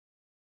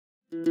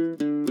We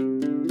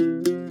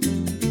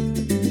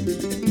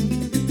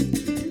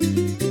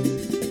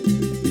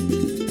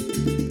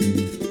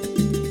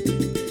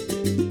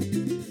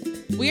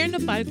are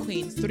Nopal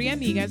Queens, three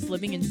amigas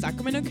living in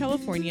Sacramento,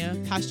 California,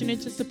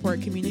 passionate to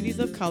support communities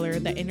of color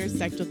that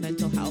intersect with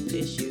mental health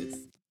issues.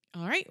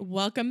 All right,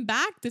 welcome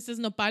back. This is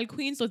Nopal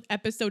Queens with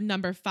episode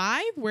number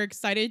 5. We're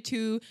excited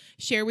to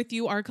share with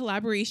you our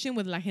collaboration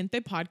with La Gente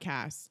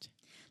podcast.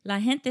 La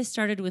Gente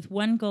started with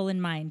one goal in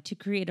mind: to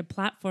create a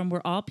platform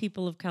where all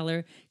people of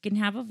color can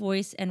have a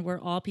voice and where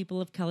all people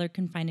of color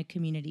can find a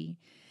community.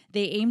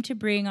 They aim to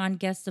bring on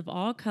guests of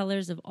all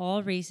colors, of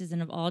all races,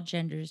 and of all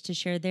genders to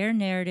share their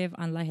narrative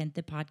on La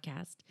Gente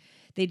podcast.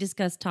 They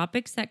discuss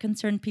topics that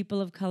concern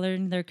people of color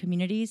in their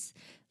communities,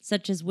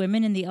 such as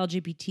women in the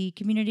LGBT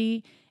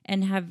community,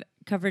 and have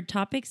covered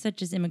topics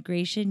such as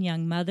immigration,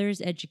 young mothers,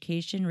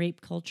 education,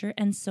 rape culture,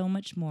 and so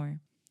much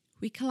more.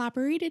 We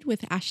collaborated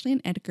with Ashley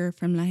and Edgar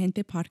from La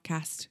Gente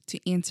podcast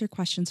to answer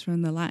questions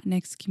from the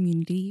Latinx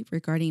community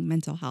regarding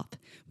mental health.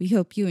 We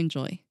hope you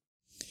enjoy.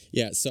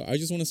 Yeah, so I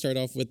just want to start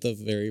off with the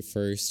very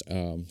first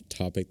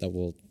topic that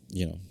we'll,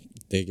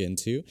 dig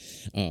into,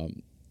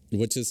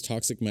 which is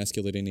toxic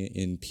masculinity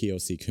in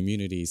POC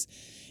communities.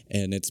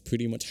 And it's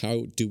pretty much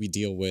how do we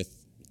deal with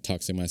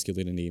toxic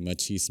masculinity,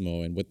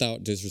 machismo, and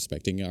without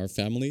disrespecting our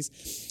families.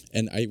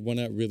 And I want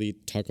to really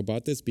talk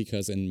about this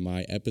because in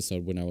my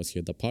episode when I was here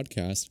at the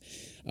podcast,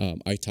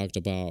 I talked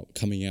about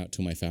coming out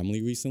to my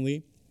family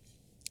recently.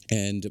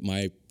 And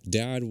my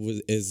dad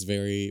is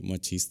very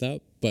machista,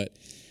 but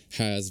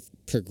has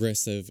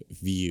progressive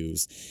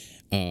views.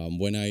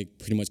 When I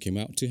pretty much came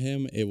out to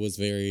him, it was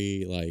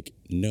very like,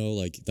 no,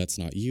 like, that's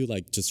not you.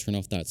 Like, just turn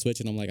off that switch.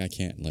 And I'm like, I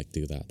can't like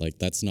do that. Like,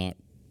 that's not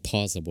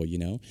possible,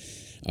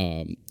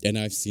 And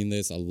I've seen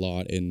this a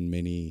lot in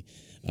many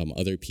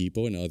other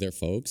people and other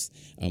folks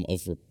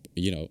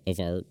of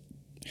our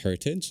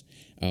heritage.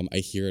 I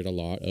hear it a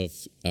lot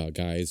of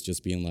guys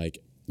just being like,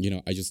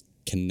 I just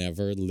can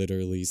never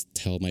literally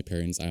tell my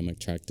parents I'm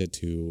attracted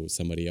to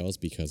somebody else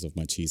because of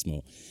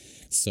machismo.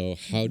 So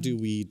how do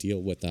we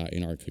deal with that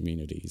in our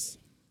communities?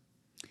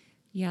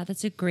 Yeah,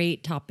 that's a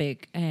great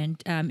topic.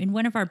 And in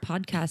one of our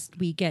podcasts,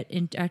 we get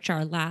into, actually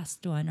our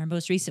last one, our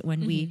most recent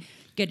one, we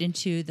get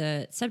into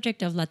the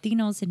subject of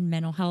Latinos and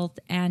mental health,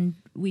 and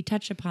we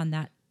touch upon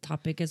that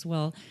topic as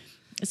well.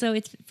 So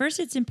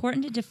it's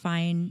important to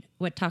define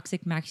what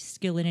toxic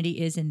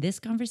masculinity is in this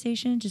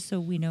conversation, just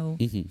so we know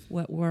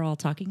what we're all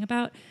talking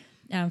about.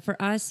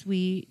 For us,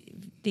 we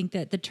think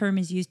that the term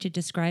is used to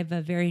describe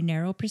a very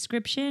narrow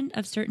prescription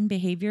of certain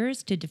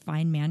behaviors to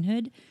define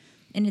manhood.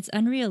 And it's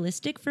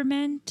unrealistic for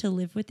men to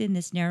live within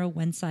this narrow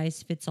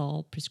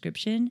one-size-fits-all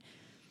prescription.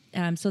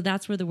 So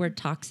that's where the word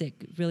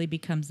toxic really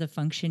becomes the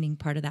functioning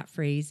part of that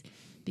phrase,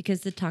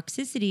 because the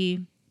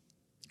toxicity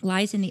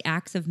lies in the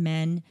acts of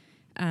men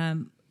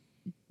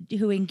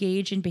who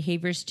engage in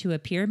behaviors to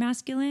appear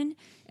masculine.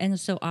 And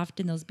so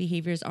often those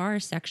behaviors are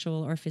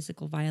sexual or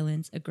physical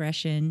violence,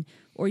 aggression,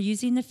 or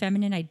using the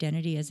feminine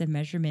identity as a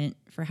measurement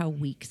for how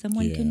weak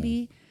someone can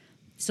be.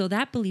 So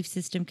that belief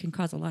system can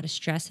cause a lot of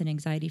stress and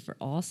anxiety for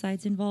all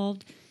sides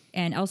involved,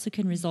 and also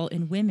can result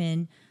in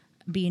women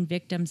being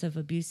victims of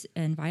abuse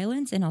and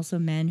violence, and also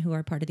men who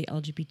are part of the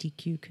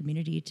LGBTQ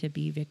community to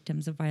be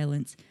victims of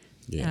violence.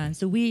 Yeah.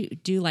 So we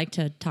do like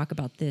to talk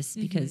about this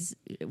because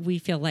we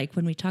feel like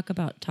when we talk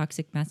about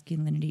toxic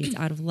masculinity, it's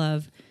out of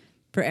love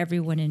for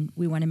everyone, and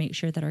we want to make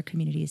sure that our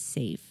community is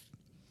safe.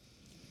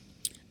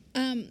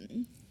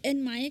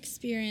 In my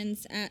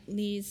experience, at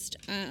least,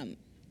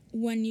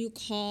 when you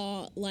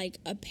call like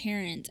a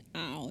parent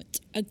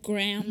out, a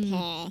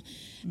grandpa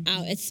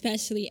out,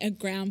 especially a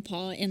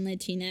grandpa in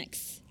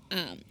Latinx,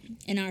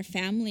 in our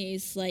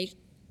families, like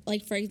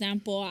for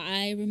example,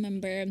 I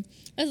remember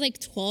I was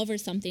like 12 or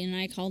something, and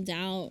I called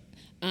out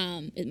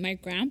my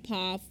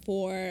grandpa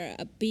for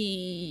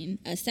being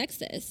a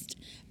sexist.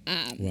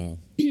 Wow.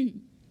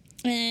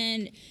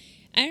 And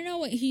I don't know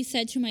what he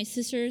said to my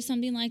sister or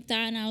something like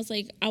that, and I was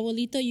like,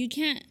 "Abuelito, you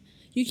can't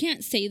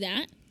say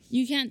that.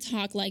 You can't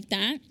talk like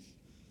that."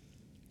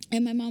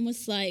 And my mom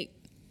was like,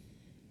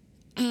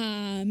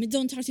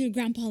 "Don't talk to your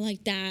grandpa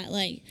like that.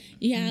 Like,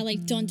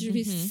 like don't do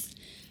this."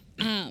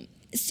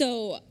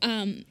 So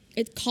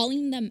it's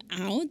calling them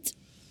out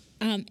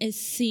is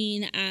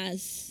seen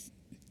as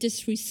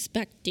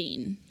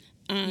disrespecting.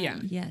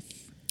 Yes.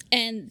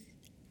 And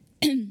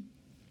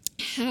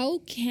how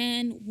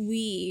can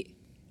we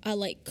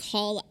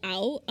call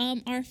out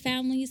our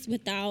families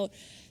without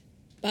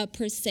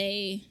per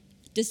se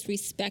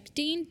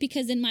disrespecting?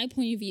 Because in my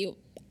point of view,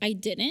 I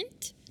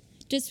didn't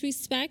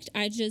disrespect.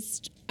 I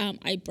just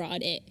I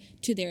brought it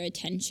to their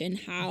attention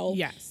how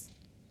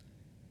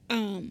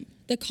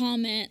the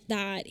comment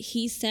that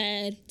he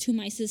said to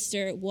my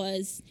sister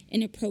was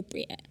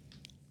inappropriate.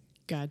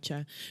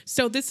 Gotcha.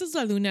 So this is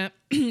La Luna,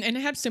 and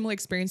I have similar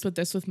experience with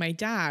this with my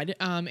dad.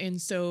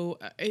 And so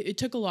it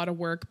took a lot of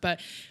work, but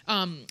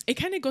it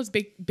kind of goes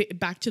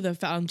back to the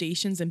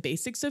foundations and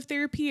basics of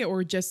therapy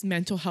or just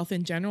mental health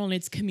in general, and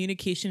it's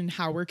communication and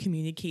how we're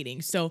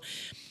communicating. So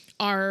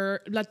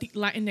our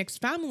Latinx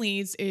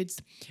families, it's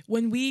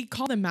when we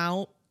call them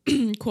out,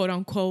 quote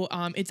unquote,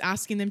 it's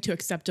asking them to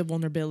accept a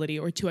vulnerability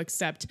or to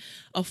accept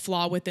a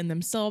flaw within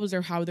themselves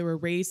or how they were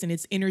raised. And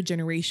it's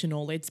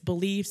intergenerational. It's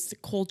beliefs,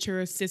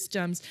 culture,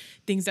 systems,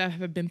 things that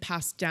have been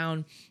passed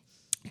down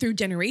through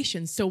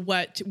generations. So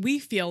what we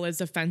feel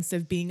is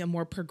offensive, being a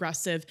more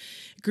progressive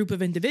group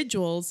of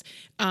individuals,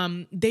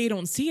 they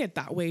don't see it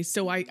that way.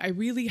 So I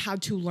really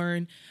had to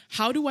learn,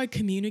 how do I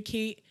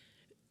communicate,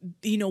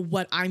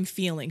 what I'm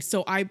feeling?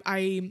 So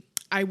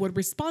I would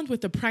respond with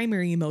the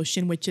primary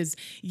emotion, which is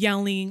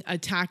yelling,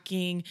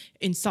 attacking,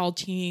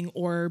 insulting,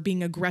 or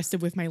being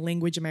aggressive with my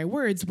language and my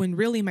words, when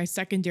really my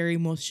secondary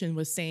emotion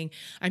was saying,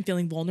 I'm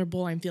feeling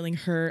vulnerable, I'm feeling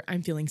hurt,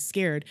 I'm feeling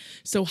scared.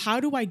 So how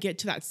do I get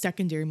to that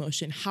secondary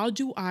emotion? How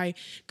do I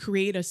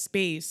create a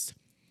space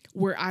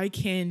where I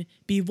can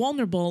be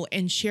vulnerable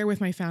and share with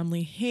my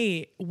family,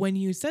 hey, when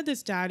you said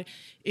this, Dad,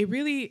 it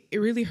really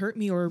hurt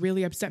me or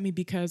really upset me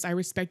because I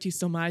respect you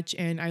so much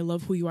and I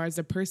love who you are as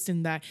a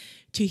person, that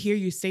to hear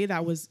you say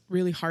that was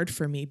really hard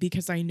for me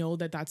because I know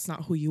that that's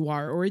not who you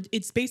are. Or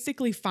it's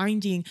basically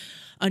finding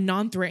a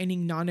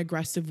non-threatening,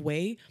 non-aggressive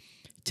way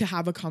to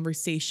have a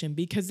conversation.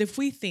 Because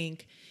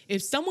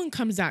if someone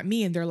comes at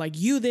me and they're like,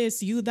 you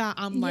this, you that,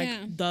 I'm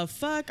like, the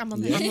fuck? I'm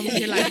gonna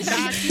be like,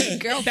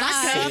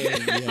 back up.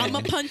 I'm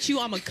gonna punch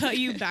you. I'm gonna cut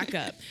you, back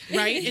up.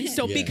 Right? And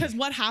so because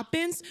what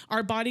happens,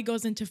 our body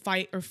goes into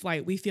fight or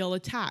flight. We feel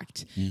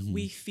attacked.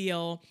 We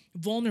feel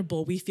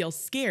vulnerable. We feel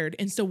scared.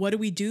 And so what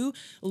do?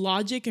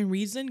 Logic and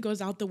reason goes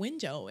out the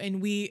window.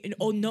 And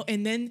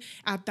and then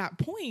at that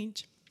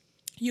point,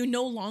 you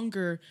no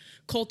longer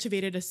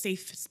cultivated a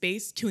safe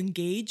space to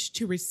engage,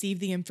 to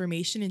receive the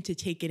information, and to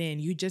take it in.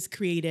 You just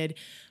created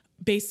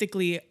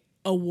basically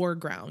a war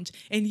ground.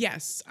 And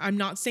yes, I'm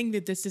not saying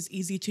that this is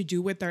easy to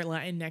do with our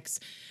Latinx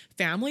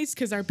families,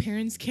 because our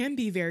parents can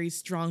be very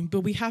strong,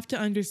 but we have to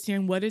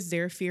understand what is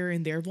their fear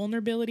and their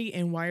vulnerability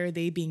and why are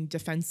they being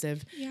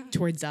defensive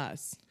towards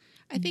us.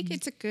 I think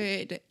it's a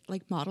good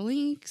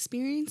modeling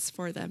experience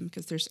for them,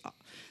 because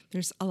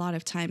there's a lot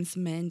of times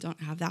men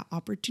don't have that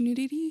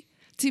opportunity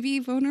to be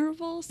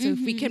vulnerable. So if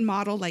we can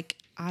model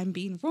I'm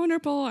being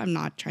vulnerable, I'm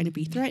not trying to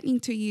be threatening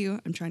to you,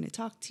 I'm trying to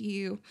talk to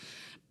you,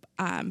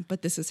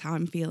 but this is how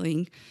I'm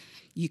feeling.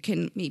 You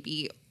can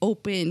maybe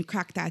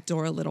crack that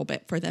door a little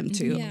bit for them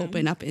to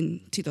open up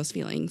into those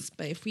feelings.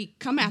 But if we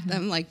come at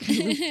them like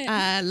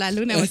La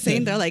Luna was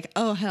saying, they're like,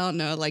 oh, hell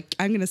no,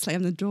 I'm going to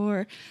slam the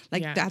door.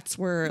 That's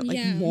where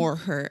more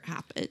hurt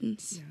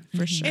happens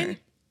for sure.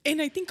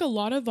 And I think a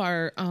lot of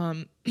our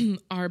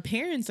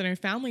parents and our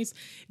families,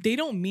 they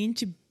don't mean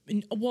to.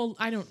 Well,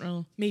 I don't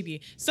know.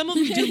 Maybe some of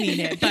them do mean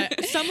it,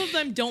 but some of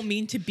them don't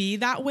mean to be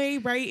that way,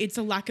 right? It's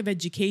a lack of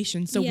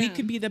education. So we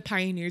could be the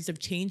pioneers of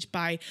change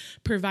by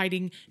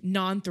providing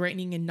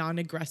non-threatening and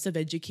non-aggressive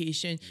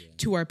education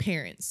to our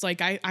parents.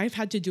 I've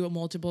had to do it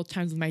multiple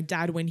times with my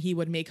dad when he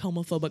would make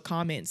homophobic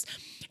comments,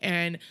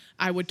 and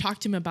I would talk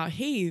to him about,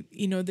 hey,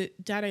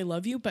 Dad, I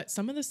love you, but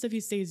some of the stuff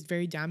you say is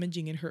very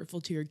damaging and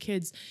hurtful to your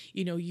kids.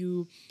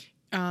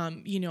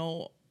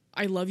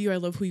 I love you. I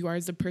love who you are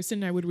as a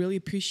person. I would really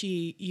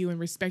appreciate you and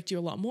respect you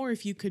a lot more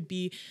if you could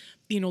be,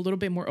 a little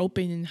bit more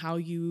open in how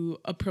you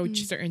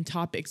approach certain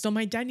topics. So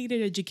my dad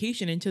needed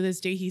education. And to this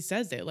day, he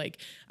says it.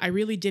 I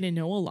really didn't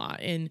know a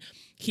lot. And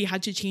he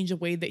had to change the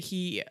way that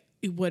he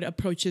would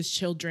approach his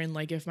children.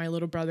 If my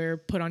little brother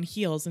put on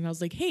heels, and I was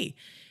like, hey,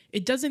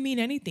 it doesn't mean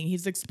anything.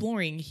 He's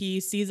exploring. He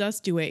sees us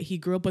do it. He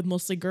grew up with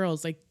mostly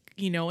girls.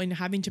 And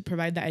having to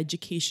provide that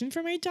education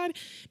for my dad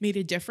made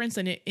a difference,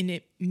 and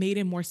it made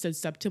him more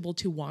susceptible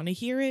to want to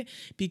hear it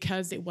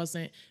because it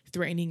wasn't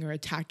threatening or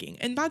attacking.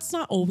 And that's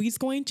not always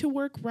going to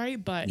work,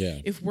 right? But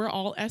if we're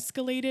all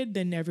escalated,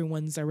 then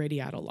everyone's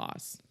already at a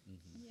loss.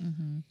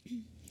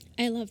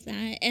 I love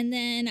that. And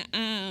then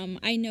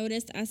I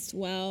noticed as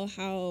well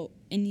how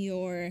in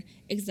your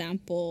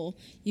example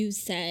you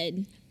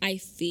said, I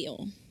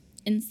feel,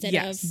 instead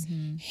of,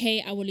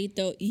 hey,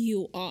 abuelito,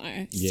 you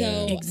are.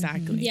 So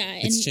exactly. Yeah.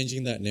 It's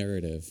changing that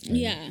narrative. Right?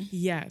 Yeah.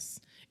 Yes.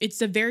 It's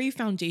the very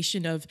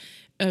foundation of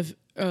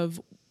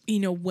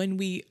when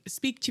we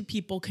speak to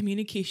people,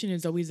 communication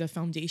is always a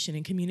foundation,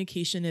 and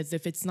communication is,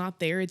 if it's not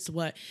there, it's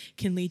what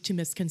can lead to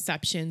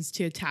misconceptions,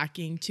 to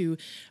attacking, to,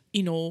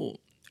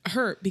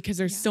 hurt, because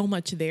there's so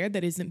much there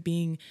that isn't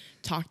being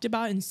talked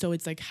about. And so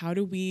it's how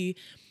do we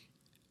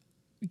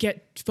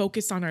get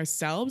focused on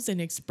ourselves and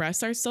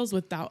express ourselves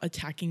without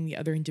attacking the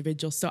other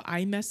individual? So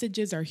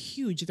iMessages are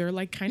huge. They're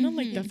kind of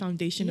like the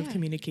foundation of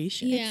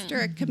communication. It's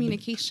direct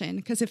communication,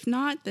 because if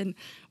not, then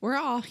we're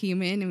all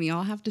human and we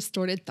all have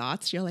distorted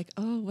thoughts. You're like,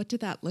 oh, what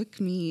did that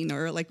look mean?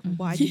 Or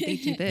why did they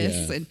do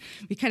this? And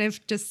we kind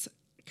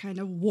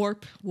of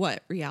warp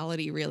what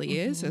reality really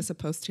is, as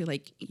opposed to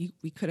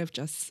we could have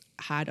just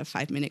had a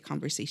 5-minute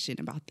conversation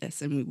about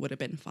this and we would have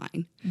been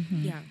fine.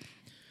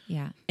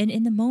 Yeah. And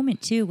in the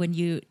moment too, when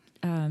you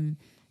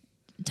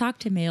talk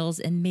to males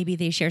and maybe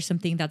they share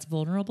something that's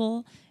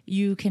vulnerable,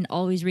 you can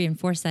always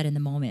reinforce that in the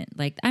moment.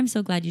 I'm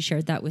so glad you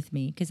shared that with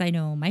me, because I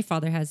know my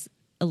father has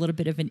a little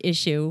bit of an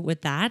issue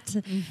with that.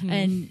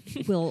 And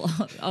we'll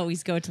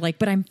always go to like,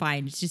 but I'm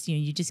fine. It's just,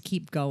 you just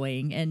keep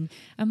going. And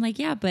I'm like,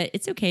 yeah, but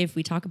it's okay if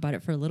we talk about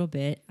it for a little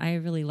bit. I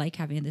really like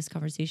having this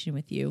conversation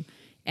with you.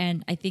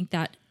 And I think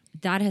that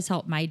has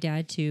helped my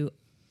dad to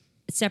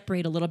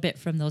separate a little bit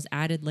from those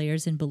added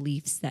layers and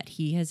beliefs that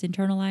he has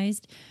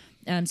internalized.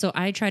 So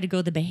I try to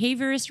go the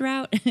behaviorist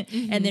route.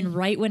 And then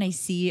right when I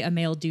see a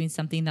male doing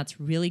something that's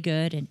really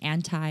good and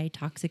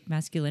anti-toxic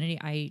masculinity,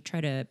 I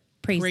try to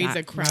praise Praise that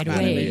the crap right out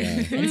of away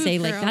it. and say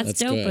like, Girl. that's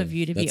dope good. of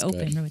you to be That's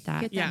open good. with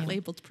that. Get Yeah. that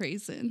labeled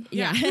praising.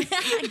 Yeah.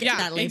 Get Yeah,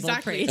 that label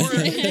exactly.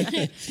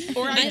 praise.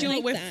 Or I I do like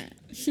it with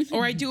that.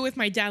 or I do it with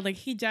my dad. Like,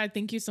 hey, Dad,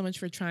 thank you so much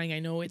for trying. I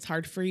know it's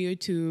hard for you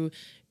to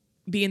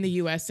be in the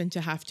U.S. and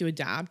to have to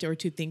adapt or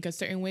to think a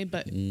certain way,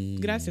 but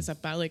gracias,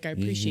 Papa. Like, I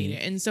appreciate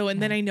it. And so,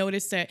 and then I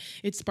noticed that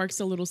it sparks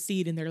a little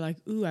seed, and they're like,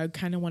 ooh, I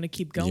kind of want to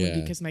keep going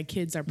Yeah. because my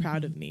kids are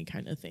proud of me,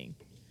 kind of thing.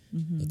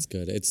 That's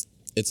good. It's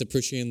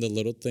appreciating the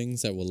little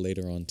things that will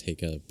later on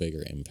take a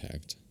bigger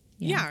impact.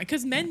 Yeah,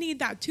 because men need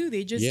that too.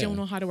 They just Yeah. don't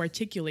know how to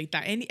articulate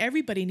that. And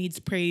everybody needs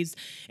praise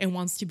and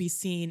wants to be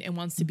seen and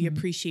wants to be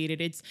appreciated.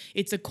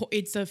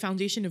 It's a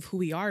foundation of who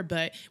we are,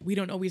 but we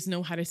don't always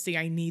know how to say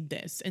I need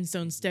this. And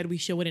so instead we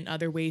show it in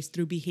other ways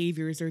through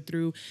behaviors or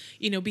through,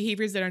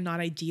 behaviors that are not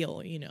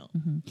ideal,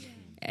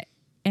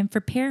 And for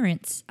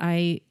parents,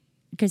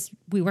 because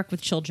we work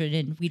with children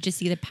and we just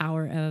see the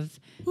power of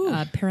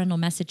parental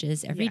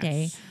messages every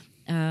day.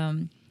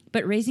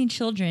 But raising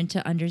children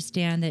to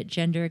understand that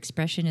gender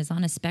expression is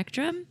on a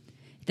spectrum,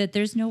 that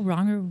there's no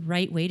wrong or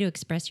right way to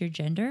express your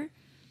gender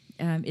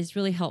is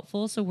really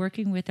helpful. So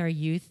working with our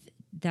youth,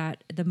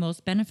 that the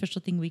most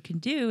beneficial thing we can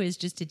do is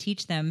just to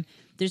teach them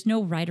there's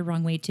no right or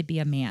wrong way to be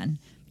a man.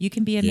 You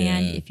can be a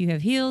man Yeah. if you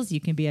have heels. You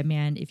can be a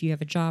man if you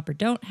have a job or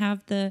don't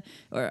have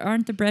or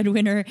aren't the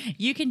breadwinner.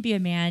 You can be a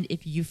man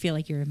if you feel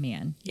like you're a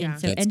man. Yeah. And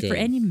so, That's and for good.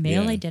 any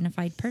male Yeah.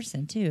 identified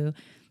person too.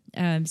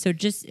 So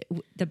just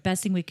the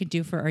best thing we could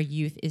do for our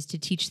youth is to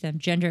teach them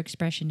gender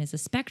expression is a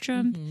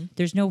spectrum.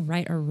 There's no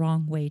right or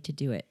wrong way to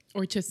do it.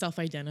 or to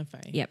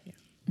self-identify. Yep. Yeah.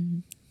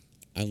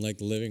 I'm like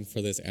living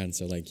for this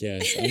answer. Like,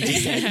 yes, I'm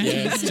just like,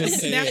 yes, just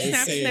say Snap, it,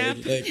 snap, say snap.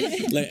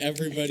 it. Like, let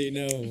everybody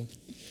know.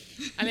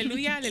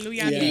 Aleluya,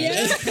 aleluya, Yeah.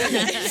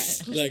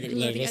 aleluya. like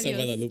Rosa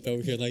Guadalupe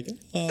over here, like,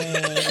 oh,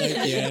 like,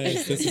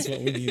 yes, this is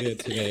what we needed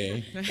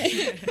today.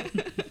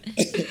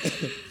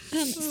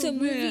 So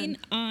moving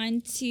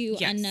on to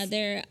Yes.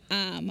 another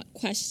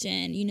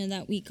question,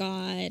 that we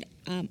got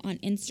on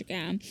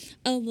Instagram.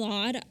 A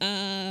lot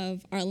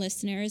of our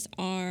listeners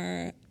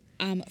are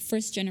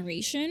first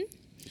generation,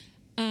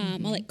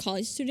 like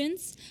college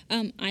students.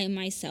 I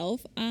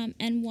myself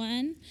am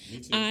one.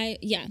 I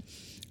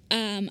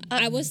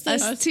was the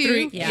Us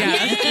too.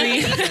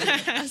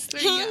 Us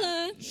three.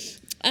 Holla.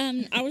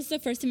 I was the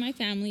first in my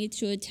family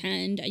to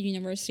attend a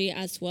university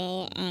as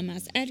well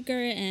as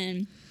Edgar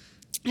and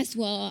as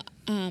well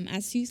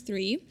as you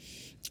three.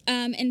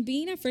 And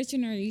being a first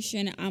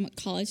generation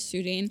college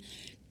student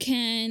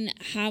can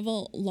have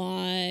a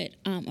lot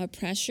of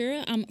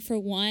pressure. For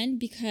one,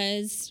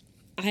 because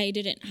I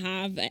didn't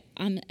have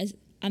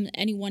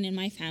anyone in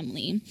my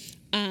family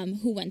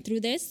who went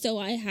through this, so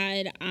I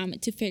had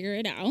to figure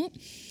it out.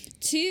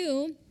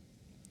 Two,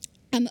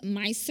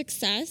 my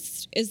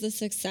success is the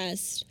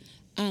success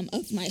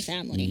of my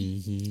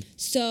family.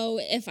 So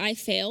if I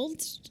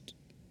failed,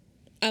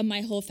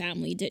 my whole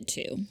family did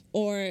too.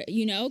 Or,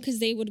 because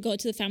they would go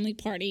to the family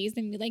parties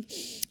and be like,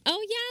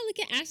 oh yeah, look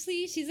at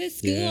Ashley, she's at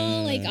school,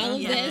 Yeah. like all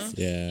of this.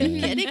 Yeah.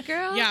 Get it,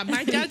 girl? Yeah,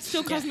 my dad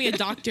still calls me a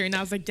doctor, and I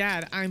was like,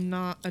 Dad, I'm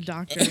not a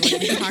doctor. Like,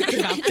 we talked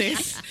about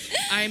this.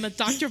 I'm a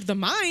doctor of the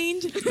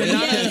mind, but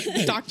not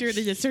a doctor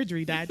that did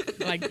surgery, Dad.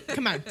 Like,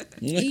 come on.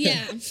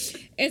 Yeah, it's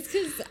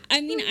because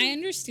I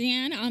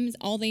understand.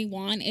 All they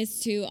want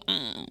is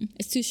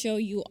to show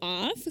you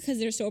off because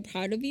they're so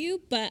proud of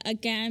you. But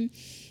again,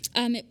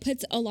 it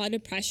puts a lot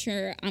of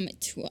pressure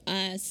to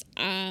us.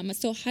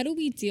 So how do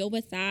we deal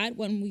with that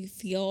when we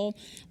feel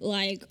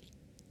like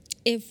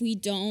if we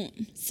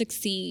don't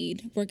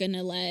succeed, we're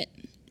gonna let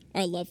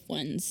our loved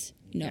ones,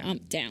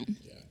 down?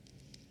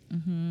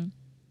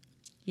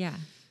 Yeah.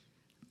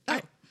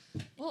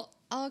 Well,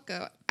 I'll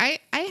go. I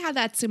had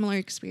that similar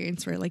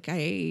experience where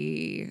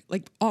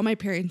all my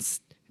parents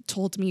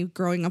told me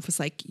growing up was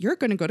like, you're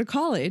going to go to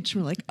college.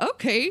 We're like,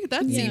 okay,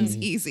 that seems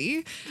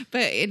easy.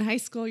 But in high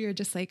school, you're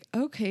just like,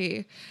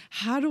 okay,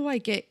 how do I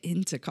get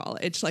into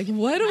college? Like,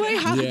 what do I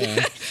have?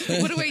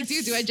 Yeah. What do I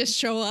do? Do I just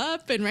show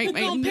up and write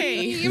my They'll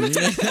pay. name?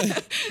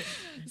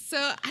 So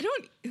I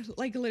don't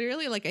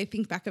literally I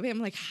think back of it. I'm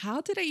like,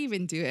 how did I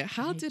even do it?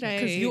 How did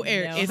I you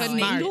are smart.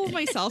 finagle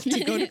myself to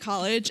go to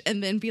college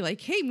and then be like,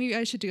 hey, maybe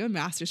I should do a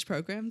master's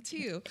program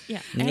too?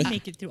 Yeah. And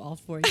make it through all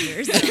 4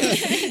 years.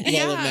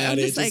 While I'm I'm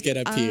just just get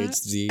a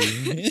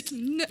PhD.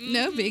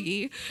 No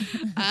biggie.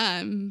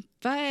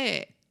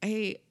 But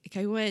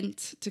I went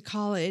to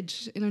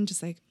college and I'm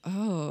just like,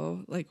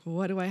 oh,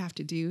 what do I have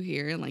to do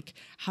here? And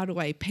how do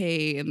I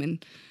pay? And then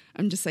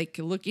I'm just like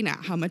looking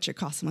at how much it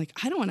costs. I'm like,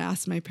 I don't want to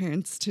ask my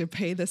parents to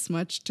pay this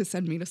much to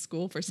send me to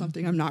school for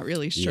something I'm not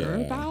really sure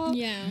Yeah. about.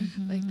 Yeah.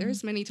 Like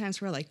there's many times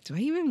where like, do I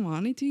even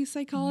want to do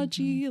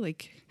psychology?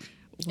 Like,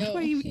 what do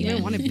I even Yeah.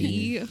 want to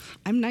be?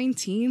 I'm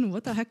 19.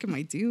 What the heck am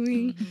I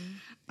doing?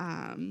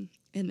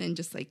 And then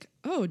just like,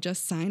 oh,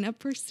 just sign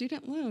up for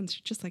student loans.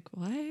 You're just like,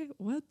 what?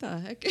 What the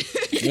heck? I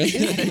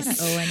don't want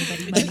to owe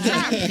anybody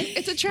money.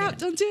 It's a trap.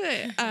 Don't do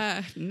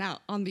it.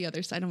 Now on the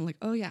other side, I'm like,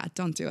 oh yeah,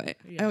 don't do it.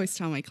 I always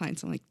tell my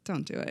clients, I'm like,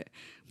 don't do it.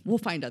 We'll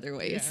find other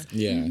ways.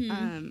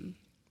 Yeah.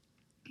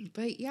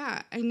 But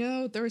yeah, I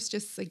know there was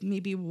just like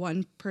maybe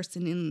one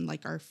person in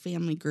like our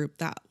family group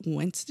that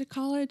went to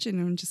college, and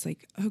I'm just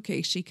like,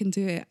 okay, she can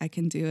do it, I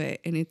can do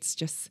it. And it's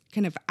just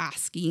kind of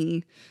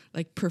asking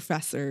like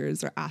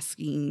professors or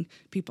asking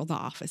people in the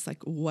office,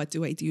 like, what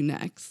do I do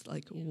next?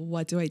 Like,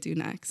 what do I do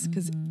next?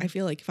 Because I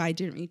feel like if I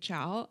didn't reach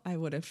out, I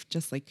would have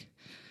just like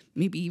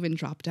maybe even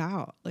dropped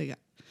out. Like,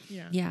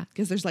 Yeah.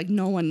 because there's like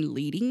no one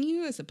leading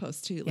you, as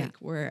opposed to like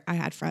where I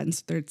had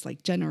friends, there's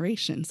like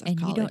generations of And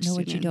you college don't know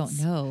what you don't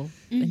students. know.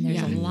 And there's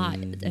Yeah. a lot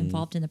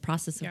involved in the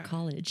process of Yeah.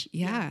 college.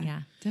 Yeah,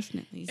 Yeah.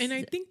 definitely. And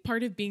I think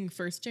part of being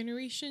first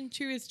generation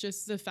too is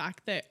just the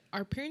fact that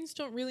our parents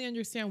don't really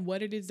understand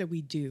what it is that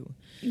we do.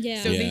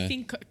 Yeah. So Yeah. they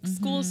think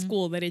school is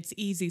school, that it's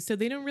easy. So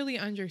they don't really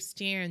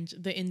understand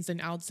the ins and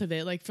outs of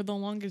it. Like for the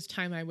longest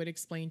time, I would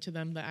explain to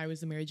them that I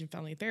was a marriage and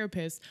family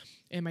therapist,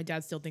 and my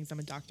dad still thinks I'm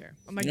a doctor.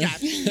 I'm like,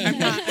 Dad, I'm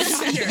not a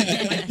doctor.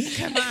 Like,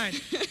 come on.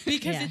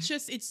 Because Yeah.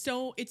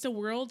 it's a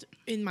world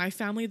in my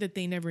family that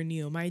they never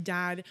knew. My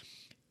dad,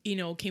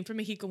 came from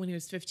Mexico when he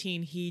was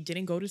 15. He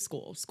didn't go to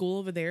school. School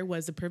over there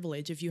was a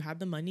privilege. If you had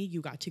the money,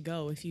 you got to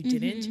go. If you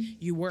didn't,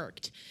 you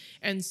worked.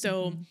 And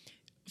so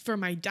for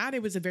my dad,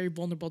 it was a very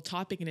vulnerable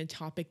topic, and a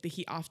topic that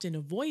he often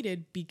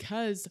avoided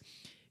because,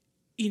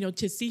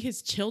 to see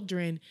his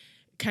children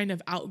kind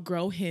of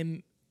outgrow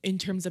him in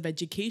terms of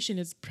education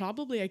is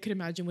probably, I could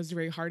imagine, was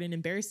very hard and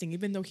embarrassing.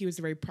 Even though he was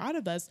very proud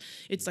of us,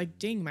 it's like,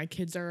 dang, my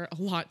kids are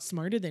a lot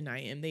smarter than I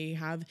am. They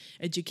have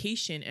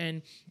education.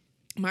 And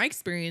my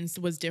experience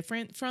was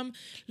different from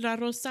La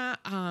Rosa.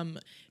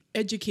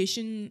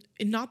 Education,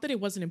 not that it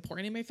wasn't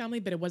important in my family,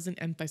 but it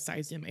wasn't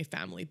emphasized in my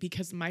family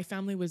because my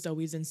family was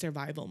always in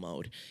survival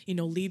mode,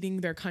 leaving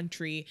their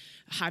country,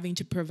 having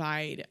to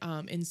provide.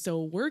 And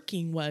so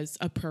working was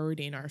a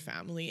priority in our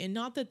family. And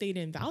not that they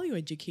didn't value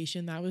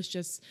education, that was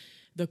just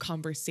the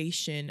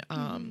conversation.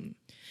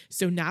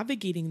 So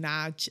navigating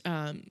that,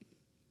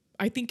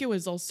 I think it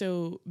was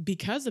also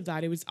because of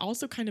that, it was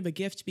also kind of a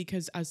gift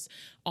because as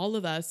all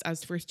of us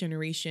as first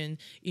generation,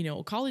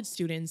 college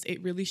students,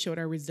 it really showed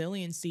our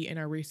resiliency and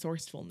our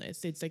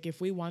resourcefulness. It's like, if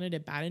we wanted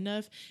it bad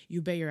enough,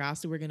 you bet your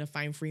ass we were going to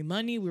find free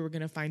money. We were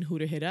going to find who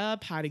to hit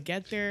up, how to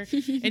get there.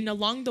 And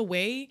along the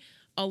way,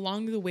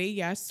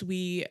 yes,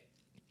 we,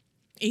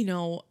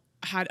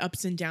 had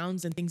ups and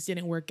downs and things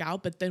didn't work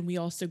out, but then we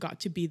also got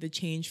to be the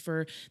change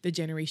for the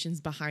generations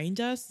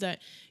behind us that,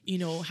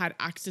 had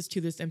access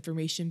to this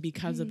information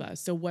because of us.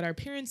 So what our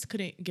parents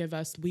couldn't give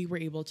us, we were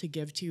able to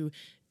give to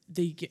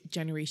the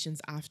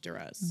generations after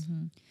us.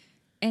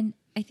 And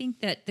I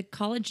think that the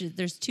college,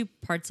 there's two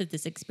parts of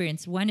this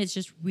experience. One is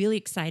just really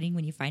exciting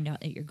when you find out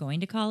that you're going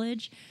to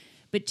college.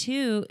 But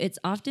two, it's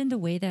often the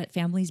way that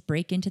families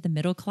break into the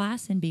middle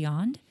class and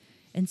beyond.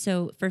 And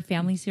so for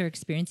families who are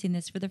experiencing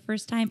this for the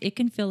first time, it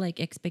can feel like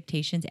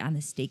expectations and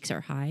the stakes are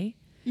high.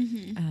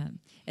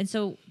 And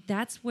so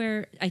that's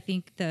where I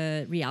think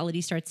the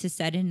reality starts to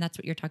set in. That's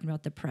what you're talking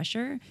about, the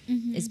pressure,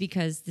 is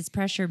because this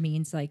pressure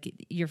means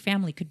like your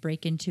family could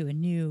break into a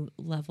new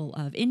level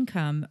of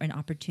income or an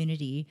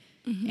opportunity.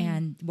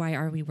 And why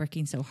are we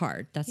working so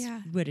hard? That's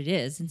what it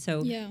is. And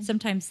so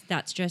sometimes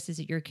that stress is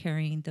that you're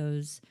carrying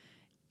those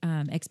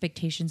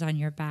expectations on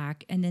your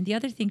back. And then the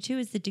other thing too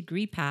is the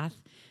degree path.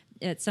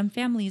 Some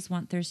families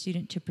want their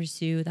student to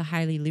pursue the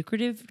highly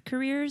lucrative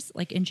careers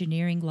like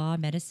engineering, law,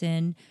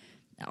 medicine,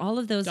 all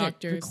of those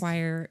Doctors. that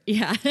require,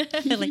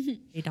 like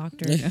a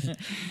doctor,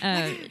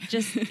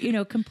 just,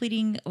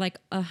 completing like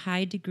a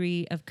high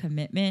degree of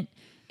commitment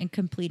and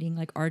completing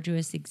like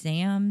arduous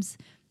exams.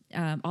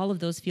 All of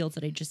those fields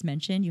that I just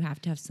mentioned, you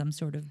have to have some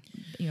sort of,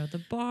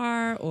 the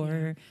bar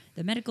or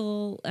the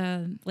medical,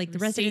 like the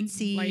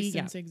residency,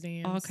 license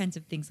exams. all kinds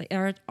of things like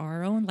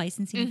our own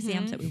licensing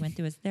exams that we went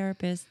through as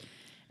therapists.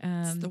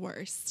 It's the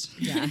worst.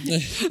 Yeah.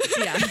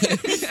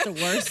 It's the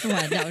worst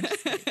one. No,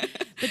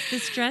 but the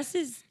stress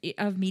is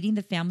of meeting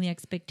the family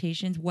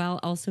expectations while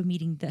also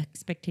meeting the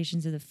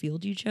expectations of the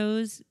field you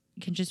chose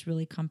can just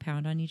really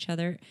compound on each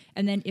other.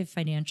 And then if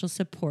financial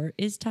support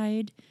is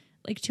tied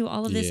like to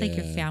all of this, like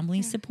your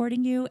family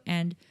supporting you.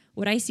 And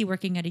what I see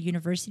working at a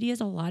university is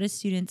a lot of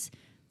students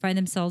find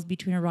themselves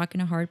between a rock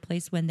and a hard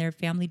place when their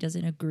family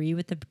doesn't agree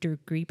with the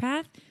degree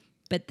path,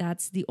 but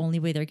that's the only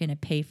way they're going to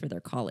pay for their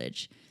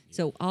college.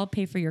 So I'll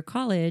pay for your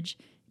college,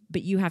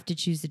 but you have to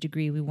choose the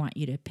degree we want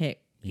you to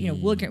pick. We're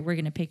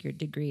going to pick your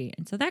degree.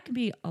 And so that can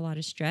be a lot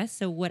of stress.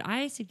 So what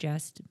I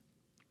suggest,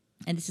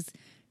 and this is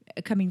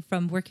coming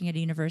from working at a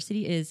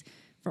university, is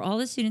for all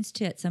the students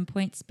to at some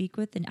point speak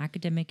with an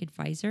academic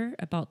advisor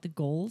about the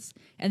goals,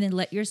 and then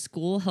let your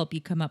school help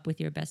you come up with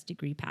your best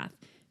degree path.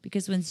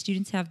 Because when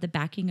students have the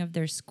backing of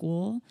their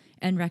school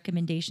and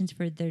recommendations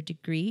for their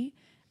degree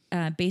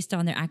based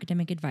on their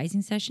academic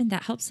advising session,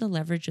 that helps the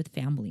leverage with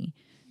family.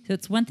 So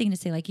it's one thing to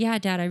say like, yeah,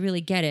 Dad, I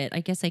really get it. I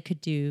guess I could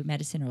do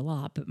medicine or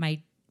law, but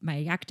my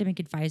academic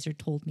advisor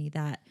told me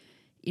that,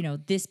 you know,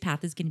 this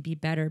path is going to be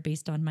better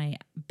based on my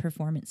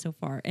performance so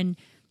far. And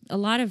a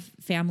lot of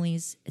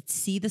families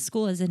see the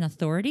school as an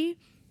authority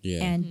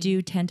and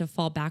do tend to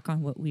fall back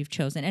on what we've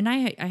chosen. And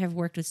I have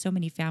worked with so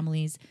many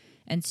families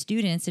and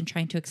students and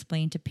trying to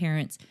explain to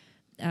parents,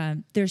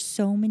 there's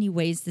so many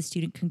ways the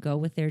student can go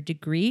with their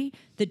degree.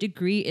 The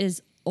degree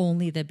is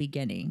only the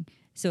beginning.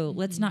 So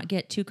let's not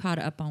get too caught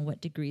up on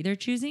what degree they're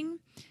choosing.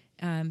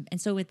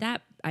 And so with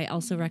that, I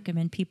also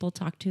recommend people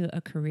talk to a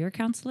career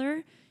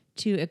counselor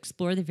to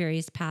explore the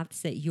various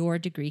paths that your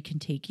degree can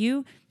take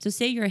you. So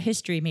say you're a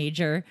history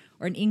major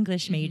or an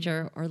English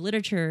major or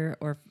literature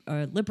or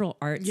liberal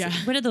arts. Yeah.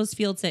 One of those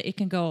fields that it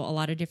can go a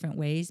lot of different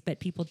ways,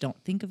 but people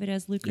don't think of it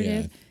as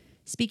lucrative. Yeah.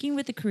 Speaking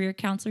with a career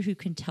counselor who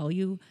can tell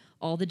you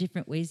all the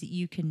different ways that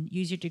you can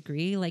use your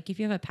degree. Like if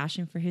you have a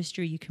passion for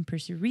history, you can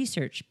pursue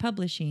research,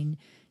 publishing,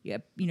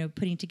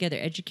 putting together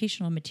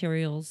educational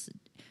materials,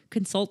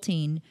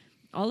 consulting,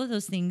 all of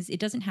those things. It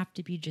doesn't have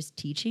to be just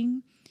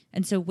teaching.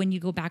 And so when you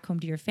go back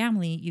home to your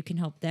family, you can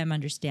help them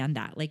understand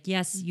that. Like,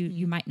 yes,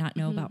 you might not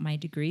know about my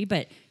degree,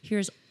 but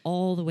here's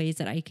all the ways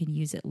that I can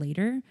use it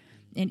later.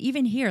 And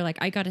even here, like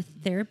I got a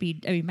therapy.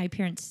 I mean, my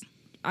parents,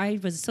 I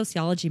was a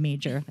sociology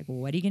major. Like, well,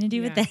 what are you going to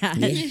do with that?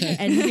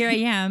 And here I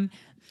am,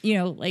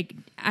 like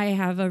I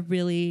have a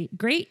really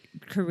great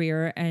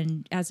career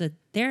and as a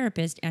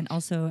therapist and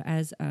also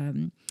as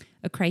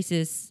a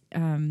crisis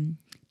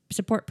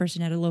support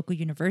person at a local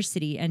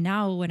university. And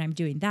now when I'm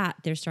doing that,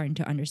 they're starting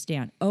to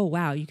understand, oh,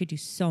 wow, you could do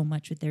so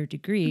much with their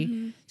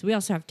degree. So we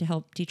also have to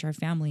help teach our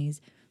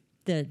families.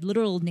 The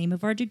literal name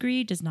of our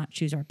degree does not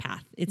choose our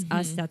path. It's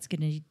us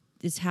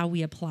is how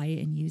we apply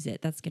it and use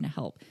it. That's going to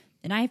help.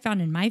 And I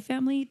found in my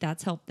family,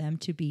 that's helped them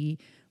to be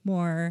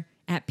more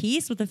at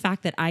peace with the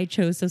fact that I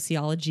chose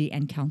sociology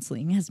and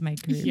counseling as my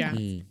career. Yeah.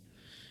 path.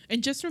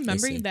 And just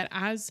remembering that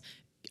as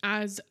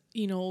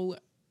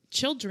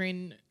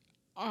children,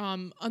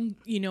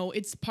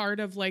 it's part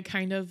of like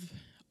kind of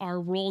our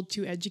role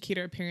to educate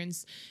our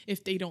parents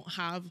if they don't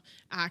have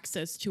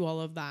access to all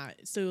of that.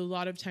 So a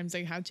lot of times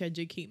I had to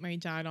educate my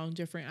dad on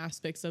different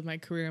aspects of my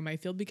career and my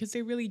field because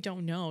they really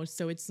don't know.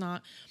 So it's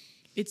not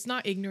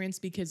ignorance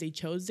because they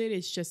chose it.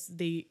 It's just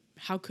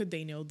how could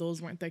they know?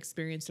 Those weren't the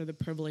experience or the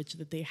privilege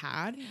that they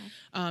had.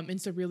 And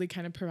so really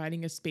kind of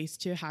providing a space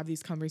to have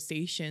these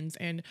conversations.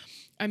 And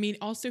I mean,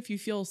 also if you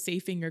feel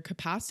safe in your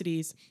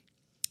capacities,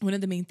 one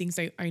of the main things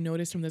I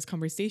noticed from this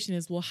conversation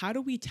is, well, how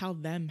do we tell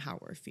them how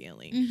we're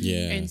feeling?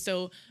 Yeah. And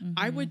so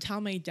I would tell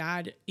my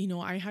dad,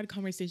 I had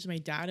conversations with my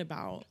dad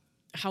about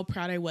how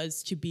proud I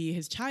was to be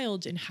his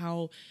child and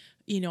how,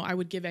 I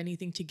would give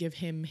anything to give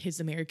him his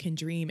American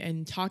dream,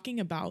 and talking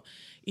about,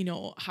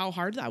 how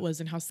hard that was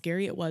and how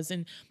scary it was,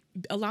 and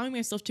allowing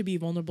myself to be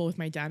vulnerable with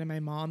my dad and my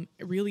mom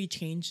really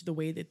changed the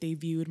way that they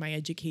viewed my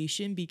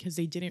education because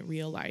they didn't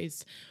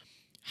realize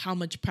how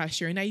much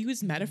pressure. And I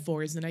use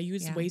metaphors and I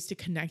use ways to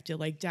connect it.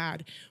 Like,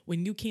 Dad,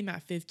 when you came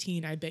at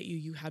 15, I bet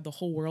you had the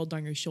whole world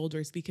on your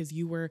shoulders because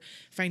you were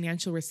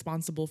financially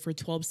responsible for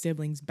 12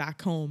 siblings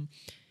back home,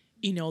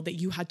 that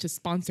you had to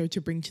sponsor to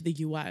bring to the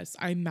US.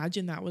 I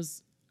imagine that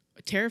was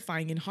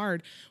terrifying and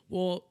hard.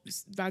 Well,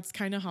 that's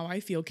kind of how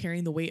I feel,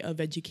 carrying the weight of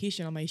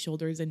education on my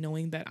shoulders and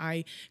knowing that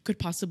I could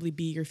possibly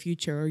be your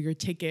future or your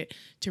ticket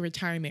to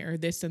retirement or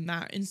this and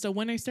that. And so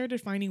when I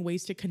started finding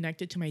ways to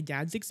connect it to my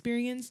dad's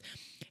experience,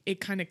 it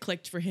kind of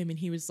clicked for him. And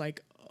he was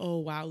like, oh,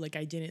 wow, like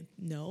I didn't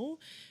know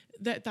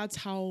that that's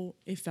how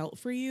it felt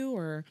for you,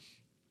 or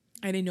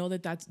I didn't know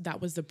that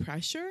was the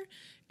pressure.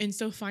 And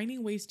so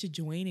finding ways to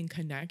join and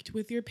connect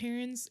with your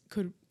parents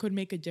could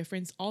make a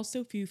difference.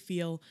 Also, if you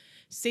feel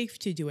safe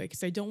to do it,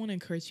 because I don't want to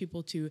encourage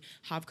people to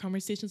have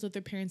conversations with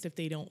their parents if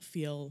they don't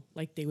feel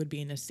like they would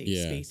be in a safe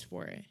space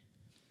for it.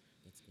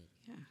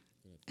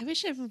 I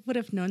wish I would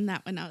have known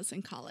that when I was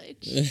in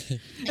college. Also,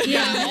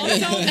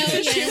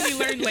 shit we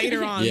learned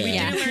later on. Yeah. We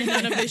didn't learn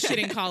none of this shit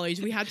in college.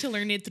 We had to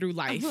learn it through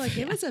life. Like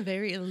it was a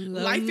very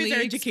lonely Life is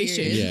our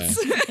education.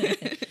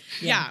 experience.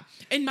 Yeah.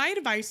 And my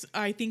advice,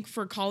 I think,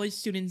 for college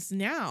students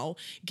now,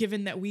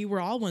 given that we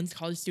were all once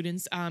college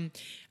students,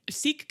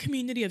 seek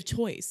community of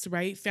choice,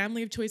 right?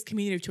 Family of choice,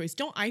 community of choice.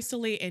 Don't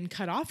isolate and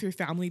cut off your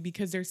family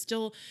because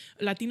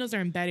Latinos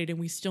are embedded and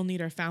we still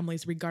need our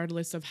families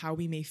regardless of how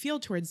we may feel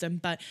towards them.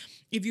 But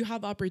if you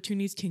have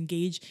opportunities to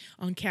engage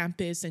on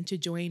campus and to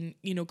join,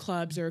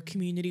 clubs or a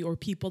community or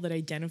people that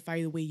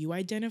identify the way you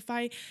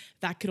identify,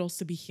 that could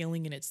also be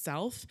healing in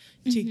itself,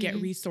 to get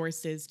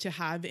resources, to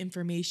have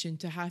information,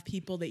 to have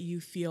people that you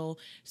feel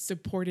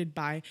supported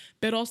by,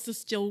 but also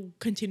still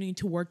continuing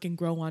to work and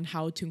grow on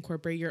how to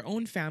incorporate your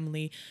own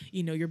family,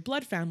 your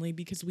blood family,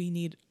 because we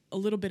need a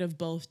little bit of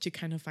both to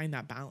kind of find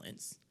that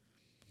balance.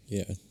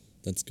 Yeah,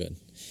 that's good.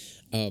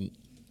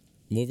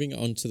 moving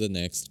on to the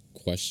next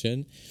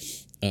question,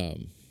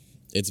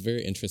 it's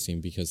very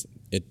interesting because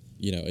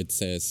it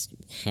says,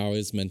 how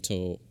is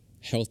mental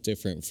health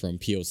different from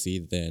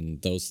POC than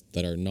those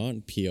that are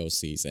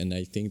non-POCs? And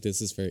I think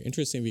this is very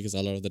interesting because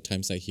a lot of the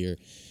times I hear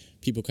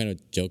people kind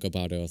of joke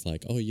about it with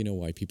like, oh, you know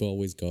why people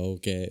always go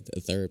get a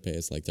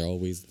therapist, like they're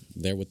always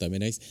there with them.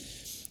 And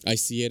I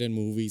see it in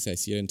movies, I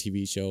see it in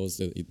TV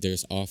shows.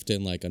 There's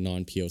often like a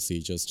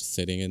non-POC just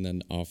sitting in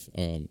an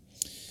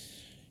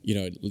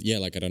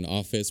like at an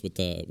office with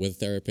a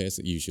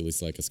therapist. Usually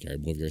it's like a scary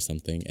movie or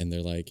something, and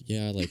they're like,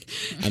 yeah, like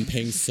I'm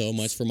paying so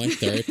much for my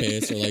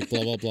therapist, or like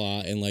blah blah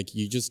blah, and like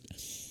you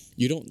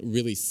don't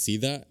really see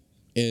that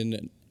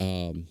in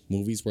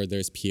movies where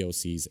there's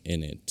POCs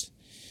in it.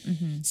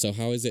 Mm-hmm. So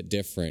how is it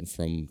different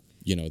from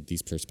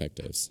these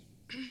perspectives?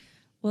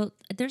 Well,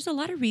 there's a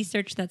lot of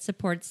research that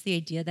supports the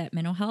idea that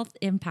mental health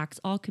impacts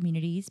all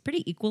communities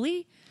pretty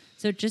equally.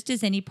 So just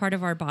as any part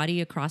of our body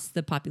across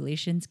the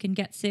populations can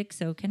get sick,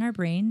 so can our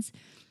brains.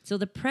 So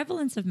the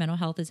prevalence of mental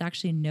health is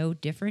actually no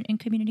different in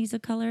communities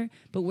of color,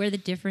 but where the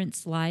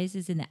difference lies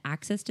is in the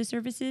access to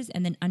services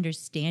and then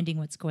understanding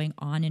what's going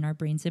on in our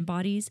brains and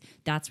bodies.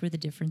 That's where the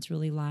difference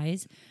really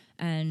lies.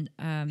 And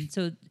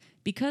so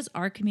because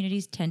our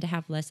communities tend to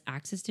have less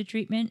access to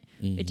treatment,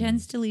 it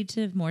tends to lead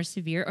to more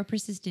severe or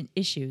persistent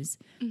issues.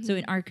 Mm-hmm. So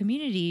in our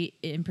community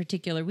in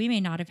particular, we may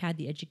not have had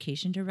the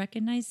education to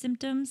recognize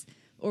symptoms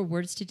or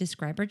words to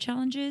describe our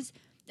challenges,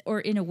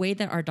 or in a way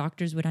that our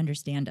doctors would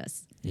understand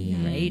us,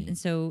 right? And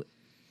so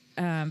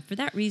for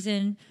that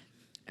reason,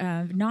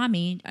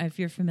 NAMI, if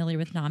you're familiar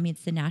with NAMI,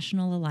 it's the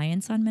National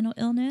Alliance on Mental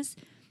Illness.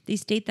 They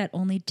state that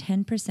only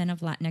 10%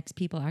 of Latinx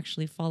people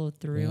actually follow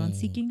through on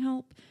seeking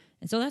help.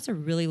 And so that's a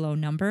really low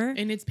number.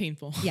 And it's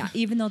painful. Yeah,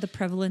 even though the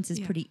prevalence is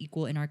pretty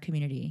equal in our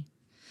community.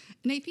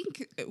 And I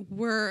think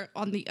we're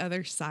on the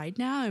other side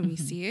now, and we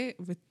see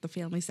it with the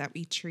families that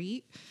we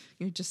treat.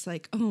 You're just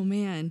like, oh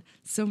man,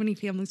 so many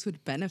families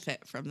would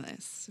benefit from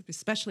this.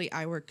 Especially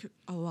I work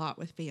a lot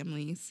with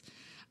families.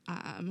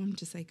 I'm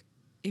just like,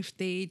 if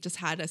they just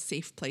had a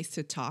safe place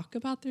to talk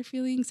about their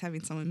feelings,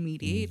 having someone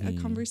mediate a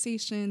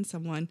conversation,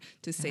 someone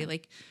to say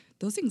like,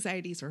 those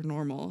anxieties are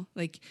normal.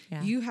 Like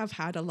you have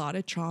had a lot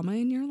of trauma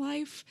in your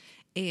life,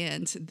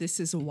 and this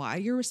is why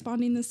you're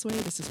responding this way.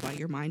 This is why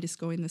your mind is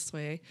going this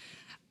way.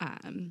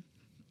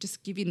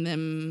 Just giving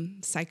them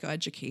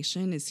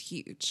psychoeducation is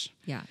huge.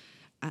 Yeah.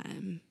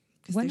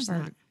 One of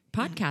our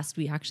podcasts,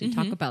 we actually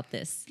talk about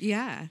this.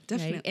 Yeah,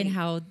 definitely. Right? And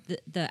how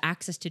the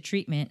access to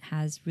treatment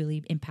has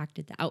really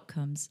impacted the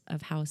outcomes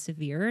of how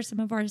severe some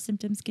of our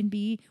symptoms can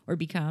be or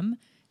become,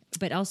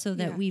 but also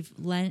that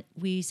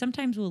we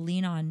sometimes will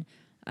lean on,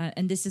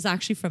 and this is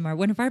actually from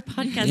one of our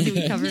podcasts that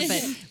we cover,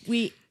 but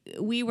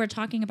we were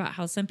talking about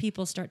how some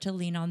people start to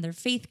lean on their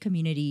faith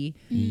community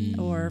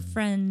or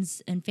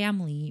friends and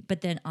family,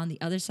 but then on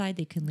the other side,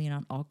 they can lean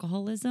on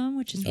alcoholism,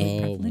 which is really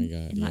prevalent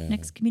in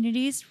Latinx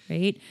communities,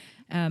 right?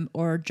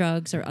 Or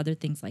drugs or other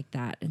things like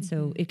that. And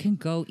so it can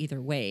go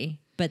either way,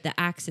 but the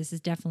access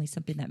is definitely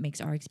something that makes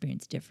our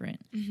experience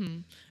different. Mm-hmm.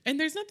 And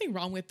there's nothing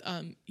wrong with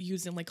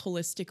using like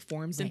holistic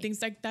forms and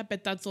things like that,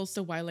 but that's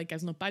also why, like,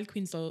 as Nopal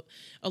Queens,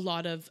 a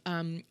lot of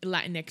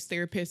Latinx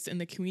therapists in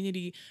the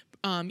community,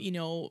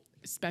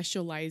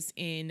 specialize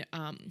in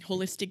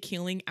holistic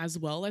healing as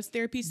well as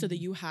therapy, so that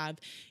you have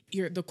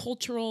the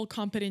cultural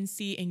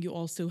competency, and you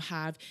also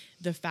have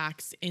the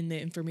facts and the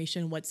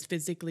information, what's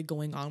physically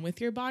going on with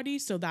your body.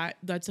 So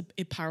that's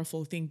a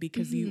powerful thing,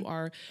 because you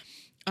are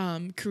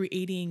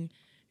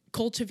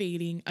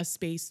cultivating a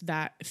space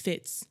that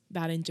fits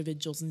that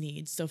individual's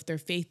needs. So if they're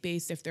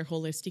faith-based, if they're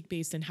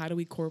holistic-based, then how do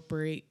we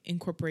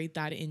incorporate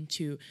that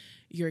into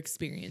your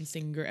experience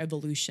and your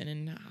evolution,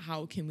 and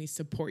how can we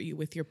support you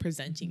with your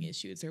presenting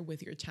issues or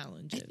with your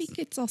challenges? I think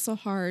it's also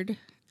hard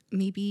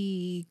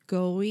maybe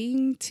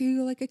going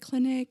to like a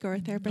clinic or a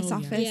therapist's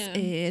office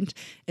and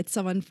it's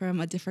someone from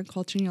a different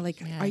culture, and you're like,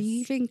 are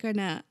you even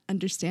gonna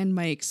understand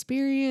my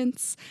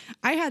experience?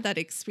 I had that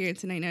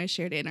experience, and I know I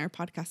shared it in our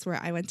podcast, where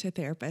I went to a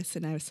therapist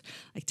and I was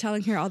like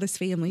telling her all this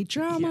family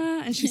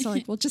drama, and she's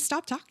like, well, just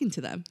stop talking to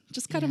them,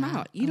 just cut them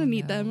out, you don't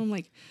need them. I'm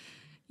like,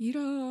 you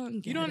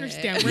don't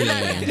understand. We're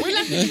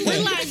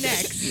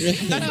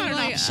Latinx. That's not an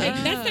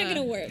option. That's not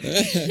gonna work.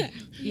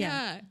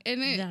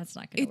 And that's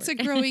not gonna it's work.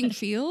 a growing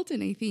field,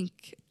 and I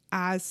think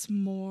as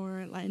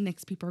more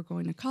Latinx people are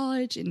going to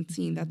college and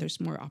seeing that there's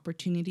more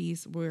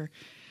opportunities, we're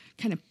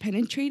kind of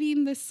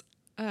penetrating this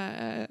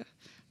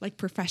like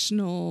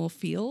professional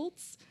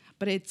fields.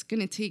 But it's going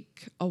to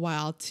take a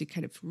while to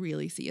kind of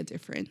really see a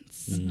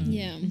difference. Mm-hmm.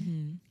 Yeah.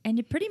 Mm-hmm.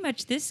 And pretty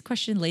much this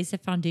question lays the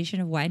foundation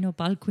of why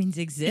Nopal Queens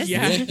exists.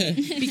 Yeah.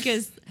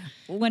 Because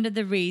one of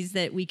the ways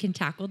that we can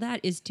tackle that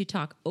is to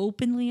talk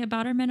openly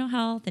about our mental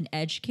health and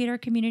educate our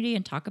community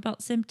and talk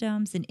about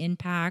symptoms and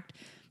impact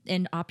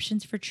and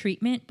options for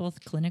treatment,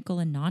 both clinical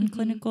and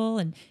non-clinical.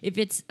 And if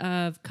it's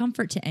of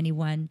comfort to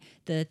anyone,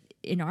 the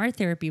in our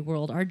therapy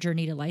world, our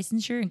journey to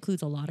licensure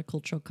includes a lot of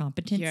cultural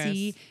competency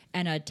Yes.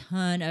 and a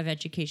ton of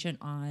education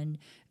on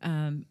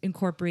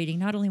incorporating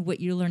not only what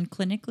you learn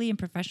clinically and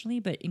professionally,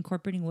 but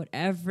incorporating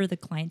whatever the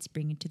client's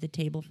bringing to the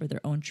table for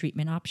their own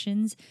treatment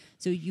options.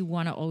 So you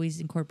want to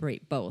always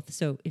incorporate both.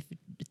 So if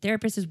the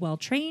therapist is well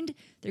trained,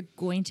 they're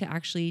going to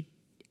actually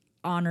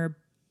honor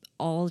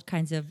all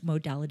kinds of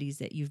modalities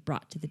that you've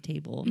brought to the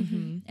table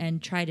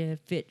and try to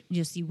fit,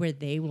 see where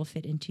they will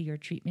fit into your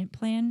treatment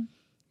plan.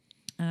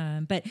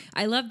 But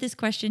I love this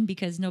question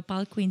because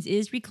Nopal Queens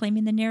is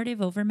reclaiming the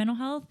narrative over mental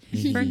health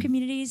for our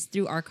communities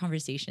through our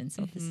conversation.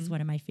 So this is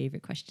one of my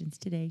favorite questions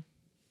today.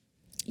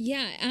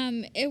 Yeah,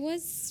 it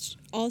was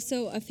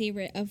also a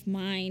favorite of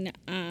mine.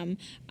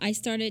 I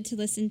started to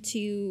listen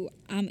to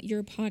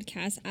your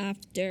podcast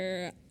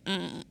after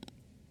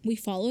we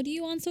followed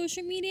you on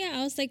social media.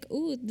 I was like,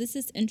 "Ooh, this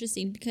is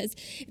interesting," because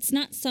it's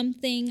not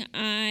something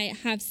I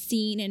have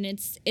seen, and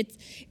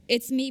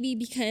it's maybe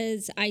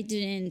because I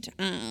didn't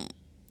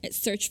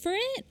search for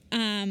it,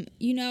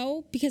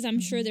 because I'm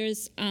sure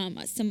there's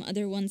some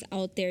other ones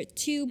out there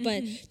too.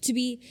 But to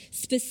be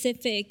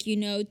specific,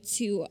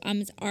 to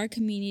our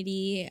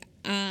community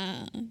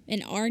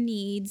and our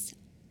needs,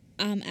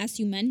 as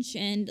you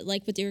mentioned,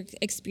 like with your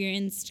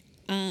experience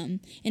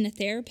in a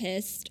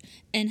therapist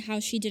and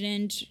how she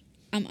didn't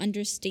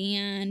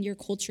understand your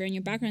culture and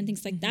your background,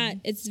 things like that.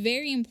 It's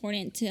very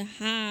important to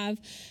have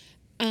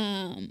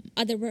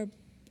other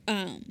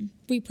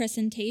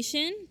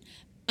representation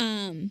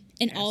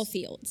in all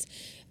fields.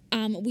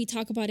 We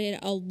talk about it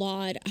a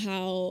lot,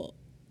 how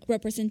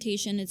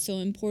representation is so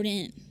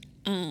important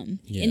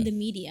in the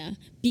media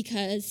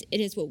because it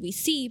is what we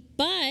see,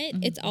 but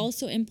it's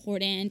also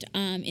important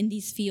in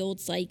these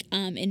fields like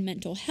in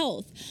mental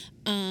health,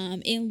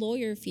 in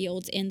lawyer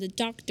fields, and the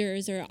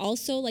doctors are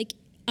also like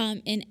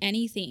in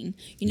anything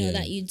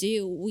that you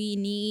do. We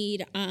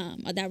need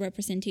that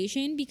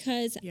representation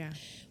because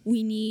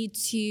we need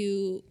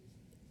to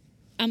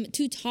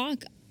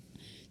talk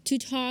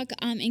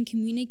and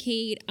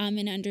communicate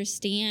and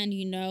understand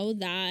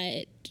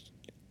that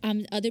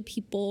other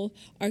people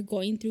are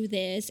going through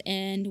this,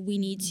 and we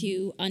need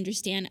to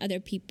understand other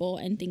people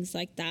and things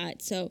like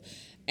that. So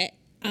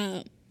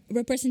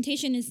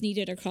representation is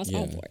needed across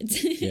all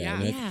boards.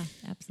 Yeah,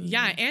 absolutely.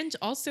 Yeah, and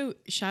also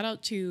shout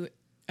out to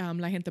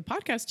La Gente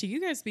podcast to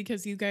you guys,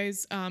 because you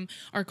guys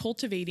are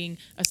cultivating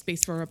a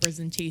space for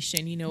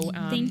representation,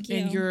 Thank you.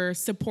 and you're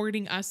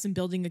supporting us and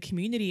building a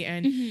community.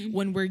 And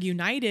when we're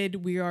united,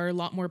 we are a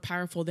lot more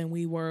powerful than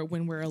we were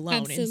when we're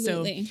alone.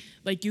 Absolutely. And so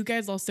like you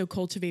guys also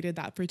cultivated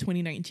that for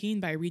 2019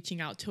 by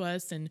reaching out to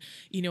us and,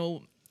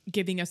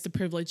 giving us the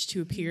privilege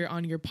to appear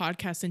on your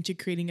podcast and to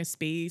creating a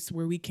space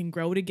where we can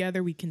grow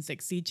together, we can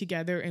succeed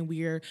together, and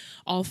we are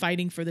all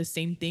fighting for the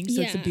same thing.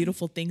 So it's a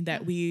beautiful thing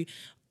that we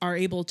are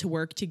able to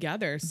work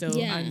together. So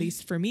at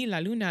least for me, La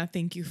Luna,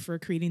 thank you for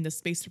creating the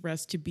space for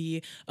us to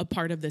be a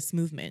part of this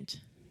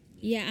movement.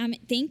 Yeah,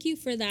 thank you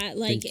for that.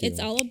 Like, Thank you. it's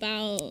all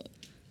about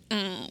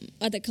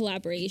the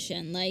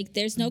collaboration. Like,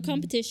 there's no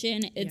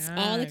competition. It's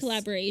all the Yes.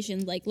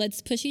 collaboration. Like,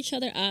 let's push each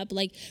other up.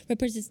 Like,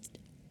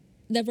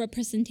 the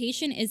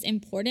representation is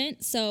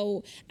important.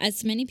 So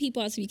as many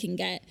people as we can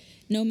get,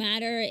 no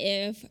matter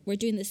if we're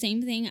doing the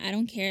same thing, I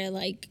don't care.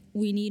 Like,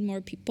 we need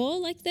more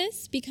people like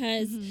this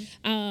because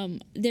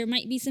there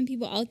might be some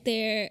people out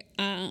there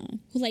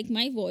who like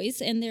my voice,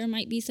 and there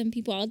might be some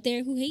people out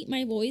there who hate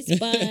my voice,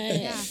 but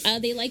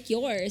they like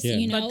yours,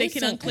 But they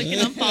can unclick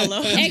and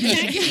unfollow.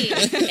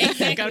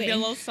 Exactly. Gotta be a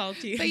little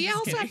salty. But you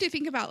also have to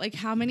think about like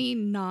how many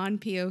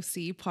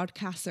non-POC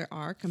podcasts there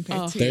are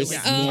compared to There's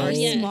like, no, our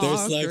yeah. small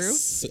there's like group.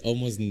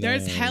 almost none.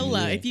 There's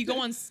hella. Yeah. If you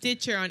go on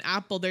Stitcher, on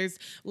Apple, there's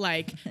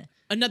like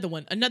another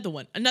one. And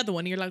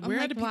you're like, I'm where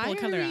are like, the people why of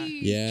color are at? we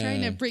Yeah.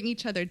 trying to bring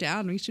each other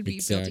down? We should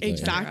be building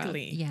each other up.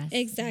 Exactly. Yes.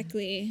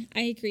 Exactly.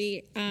 I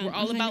agree. We're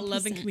all about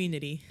love and 100%.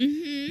 community.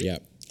 Yeah.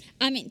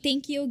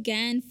 Thank you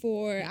again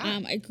for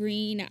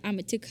agreeing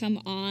to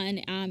come on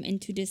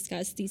and to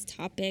discuss these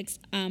topics.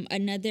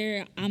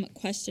 Another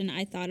question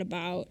I thought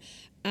about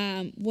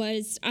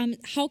was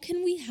how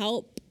can we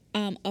help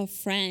a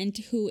friend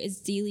who is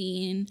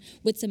dealing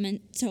with some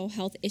mental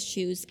health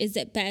issues? Is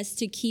it best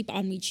to keep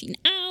on reaching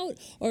out,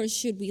 or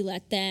should we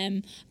let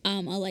them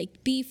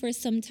be for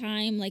some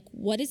time? Like,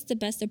 what is the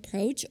best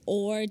approach,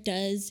 or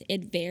does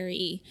it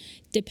vary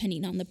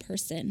depending on the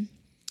person?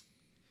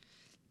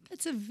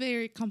 It's a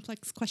very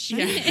complex question.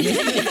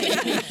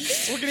 Yeah.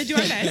 We're going to do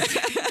our best.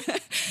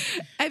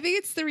 I think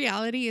it's the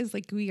reality is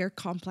like we are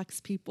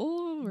complex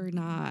people. We're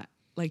not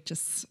like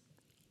just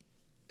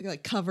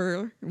like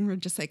cover, and we're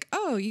just like,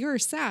 oh, you're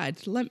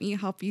sad. Let me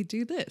help you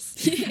do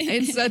this.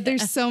 And so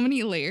there's so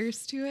many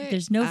layers to it.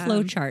 There's no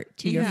flow chart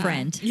to your yeah.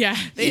 friend. Yeah.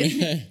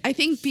 I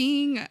think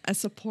being a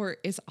support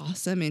is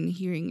awesome and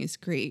hearing is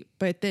great,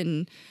 but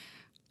then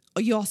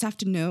you also have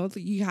to know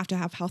that you have to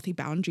have healthy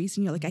boundaries,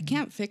 and you're like, I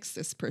can't fix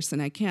this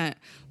person. I can't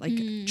like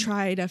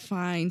try to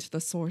find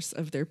the source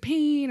of their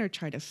pain or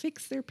try to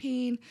fix their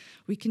pain.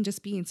 We can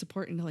just be in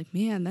support and be like,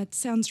 man, that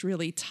sounds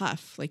really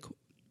tough. Like,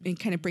 and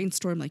kind of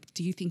brainstorm, like,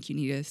 do you think you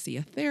need to see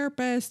a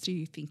therapist? Do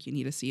you think you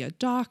need to see a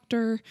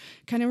doctor?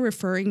 Kind of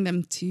referring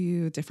them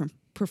to different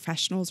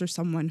professionals or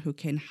someone who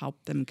can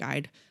help them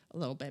guide a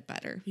little bit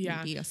better. Yeah.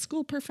 Maybe a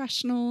school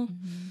professional,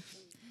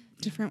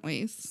 different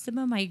ways. Some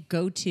of my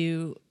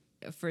go-to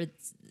for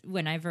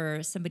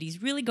whenever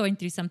somebody's really going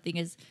through something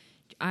is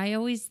I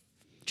always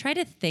try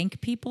to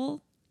thank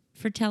people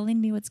for telling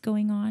me what's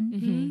going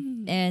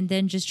on and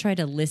then just try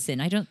to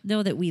listen. I don't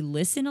know that we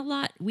listen a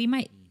lot.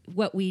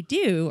 What we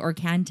do or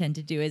can tend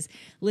to do is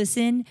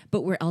listen,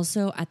 but we're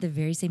also at the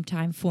very same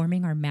time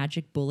forming our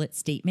magic bullet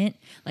statement.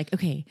 Like,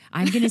 okay,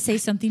 I'm going to say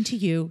something to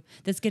you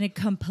that's going to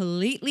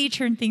completely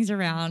turn things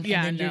around.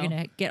 Yeah, and then you're no.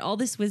 going to get all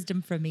this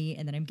wisdom from me,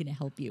 and then I'm going to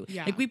help you.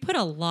 Yeah. Like, we put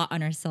a lot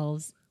on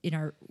ourselves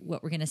in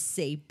what we're going to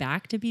say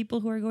back to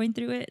people who are going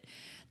through it.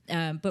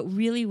 But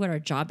really what our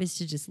job is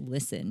to just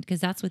listen, because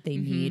that's what they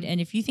need.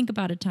 And if you think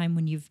about a time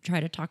when you've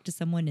tried to talk to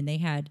someone and they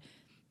had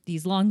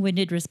these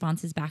long-winded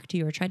responses back to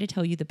you or try to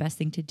tell you the best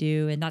thing to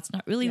do, and that's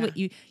not really what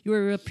you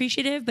were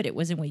appreciative, but it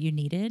wasn't what you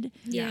needed.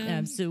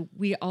 Yeah. So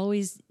we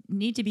always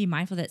need to be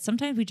mindful that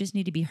sometimes we just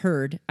need to be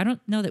heard. I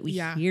don't know that we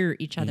hear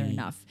each other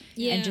enough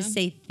and just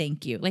say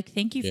thank you. Like,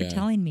 thank you for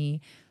telling me.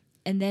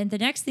 And then the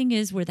next thing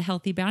is where the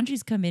healthy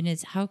boundaries come in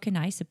is how can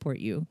I support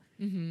you?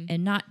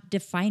 And not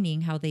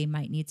defining how they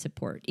might need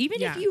support.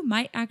 Even if you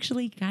might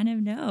actually kind of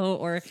know,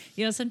 or,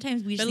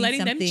 sometimes we just But need letting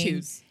them something,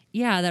 choose.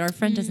 yeah, that our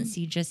friend doesn't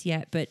see just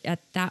yet. But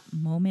at that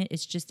moment,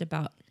 it's just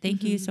about,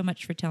 thank you so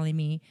much for telling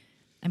me.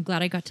 I'm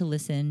glad I got to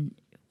listen.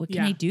 What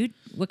can I do?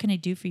 What can I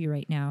do for you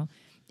right now?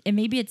 And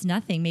maybe it's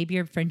nothing. Maybe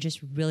your friend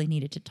just really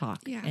needed to talk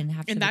and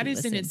have And that somebody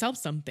is in listen. itself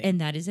something.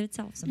 And that is in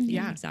itself something.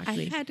 Yeah.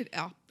 Exactly. I've had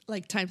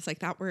like times like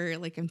that where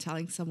like I'm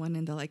telling someone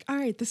and they're like, all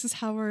right, this is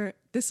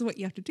what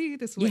you have to do.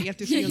 This is what you have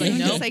to feel. Like, I'm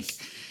just like,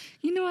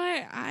 you know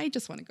what? I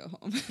just want to go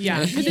home.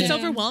 Yeah, because it's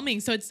overwhelming.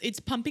 So it's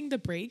pumping the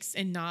brakes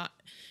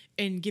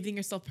and giving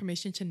yourself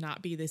permission to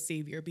not be the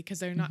savior, because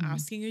they're not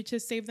asking you to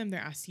save them. They're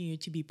asking you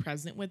to be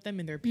present with them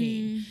in their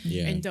pain.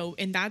 Yeah.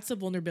 And that's a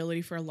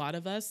vulnerability for a lot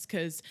of us,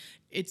 because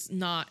it's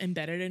not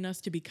embedded in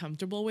us to be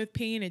comfortable with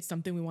pain. It's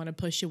something we want to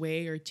push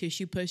away, or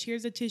tissue push.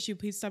 Here's a tissue.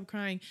 Please stop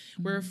crying.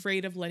 We're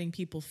afraid of letting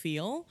people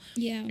feel.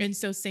 Yeah. And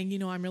so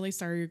saying, I'm really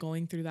sorry you're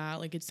going through that.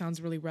 Like, it sounds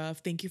really rough.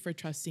 Thank you for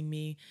trusting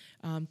me.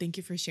 Thank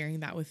you for sharing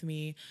that with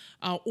me.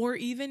 Or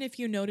even if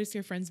you notice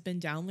your friend's been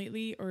down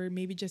lately, or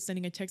maybe just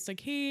sending a text like,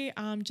 hey,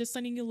 just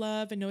sending you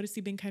love. I noticed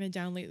you've been kind of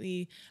down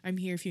lately. I'm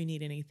here if you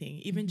need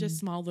anything. Even just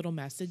small little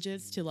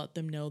messages to let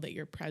them know that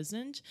you're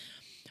present.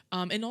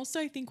 And also,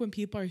 I think when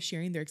people are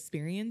sharing their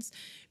experience,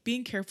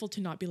 being careful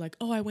to not be like,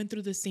 oh, I went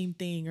through the same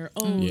thing, or,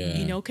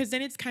 because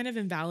then it's kind of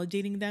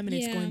invalidating them, and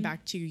it's going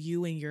back to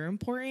you and you're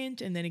important.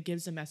 And then it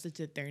gives a message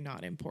that they're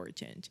not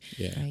important.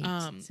 Right.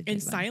 That's a good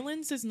And one.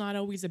 silence is not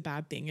always a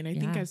bad thing. And I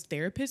think as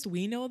therapists,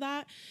 we know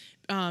that.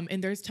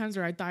 And there's times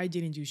where I thought I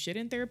didn't do shit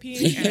in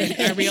therapy.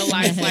 And I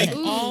realized like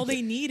all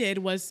they needed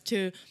was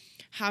to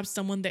have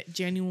someone that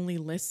genuinely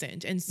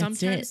listened. And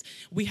sometimes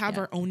we have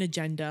our own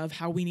agenda of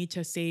how we need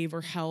to save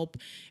or help.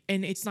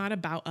 And it's not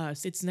about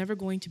us. It's never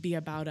going to be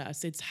about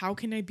us. It's how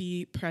can I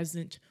be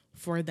present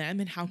for them,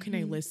 and how can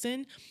I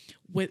listen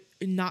with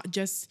not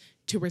just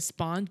to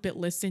respond, but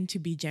listen to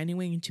be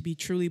genuine and to be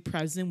truly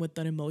present with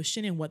that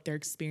emotion and what they're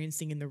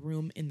experiencing in the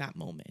room in that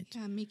moment.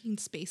 Yeah, making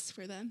space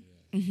for them.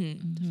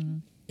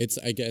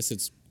 I guess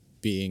it's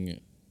being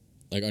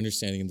like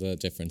understanding the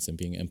difference in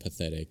being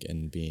empathetic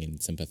and being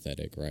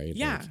sympathetic, right?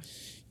 Yeah. Like,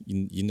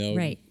 you know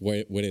Right.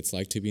 what it's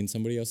like to be in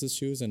somebody else's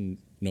shoes, and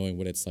knowing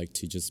what it's like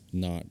to just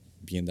not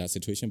be in that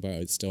situation, but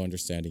it's still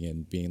understanding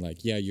and being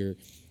like, yeah, your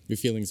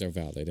feelings are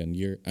valid, and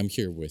I'm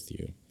here with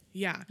you.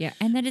 Yeah. Yeah,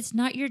 and that it's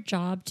not your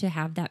job to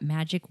have that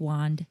magic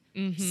wand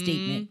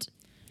statement.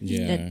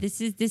 Yeah. That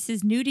this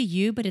is new to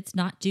you, but it's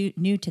not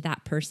new to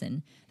that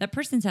person. That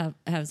person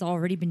has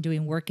already been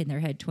doing work in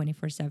their head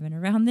 24/7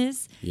 around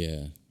this.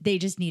 Yeah. They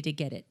just need to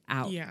get it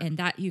out. Yeah. And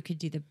that you could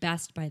do the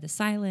best by the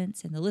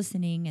silence and the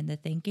listening and the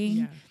thinking.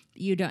 Yeah.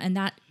 You don't, and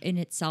that in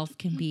itself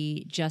can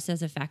be just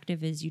as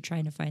effective as you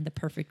trying to find the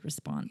perfect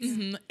response.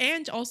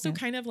 And also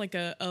kind of like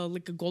a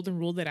golden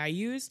rule that I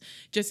use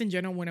just in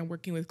general when I'm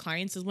working with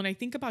clients is when I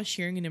think about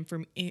sharing an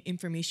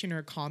information or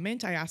a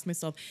comment, I ask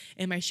myself,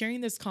 am I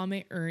sharing this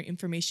comment or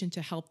information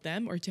to help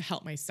them or to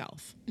help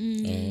myself?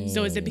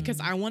 So is it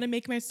because I want to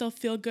make myself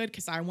feel good,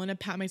 because I want to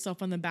pat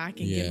myself on the back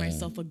and give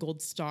myself a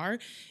gold star?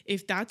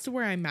 If that's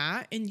where I'm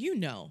at, and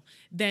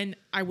then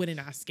I wouldn't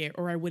ask it,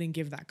 or I wouldn't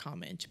give that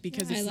comment,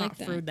 because I it's like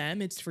not for that.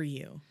 them, it's for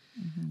you.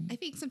 I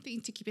think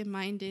something to keep in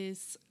mind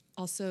is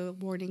also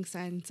warning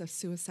signs of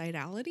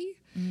suicidality.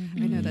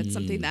 I know that's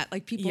something that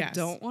like people Yes.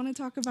 don't want to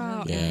talk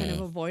about Yeah. and kind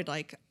of avoid,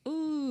 like,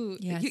 ooh,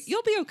 Yes.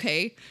 you'll be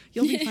okay.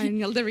 You'll be fine.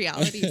 The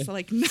reality is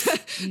like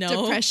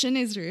No. depression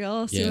is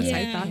real. Yeah.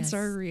 Suicide Yeah. thoughts Yes.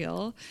 are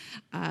real.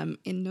 And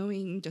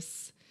knowing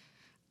just,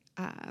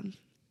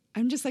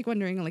 I'm just like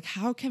wondering, like,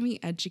 how can we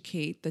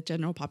educate the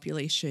general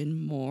population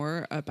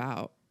more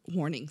about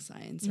warning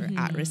signs or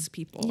at-risk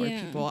people or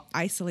Yeah. people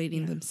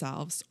isolating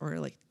themselves or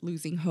like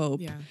losing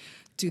hope? Yeah.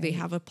 Do they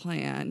have a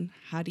plan?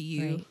 How do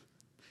you Right.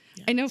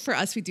 I know for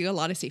us, we do a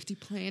lot of safety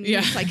planning. Yeah.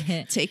 It's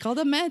like, take all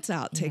the meds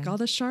out, take all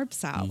the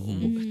sharps out.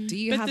 Do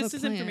you But have this a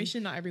is plan?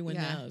 information not everyone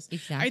Yeah. knows.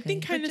 Exactly. I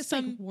think But kind of just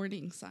some like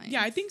warning signs.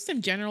 Yeah, I think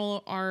some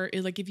general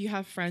is like if you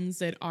have friends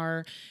that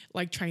are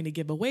like trying to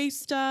give away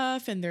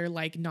stuff and they're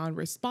like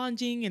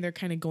non-responding and they're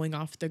kind of going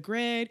off the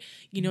grid,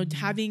 you know,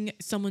 having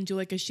someone do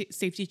like a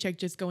safety check,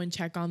 just go and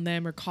check on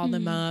them or call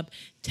them up,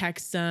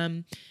 text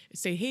them,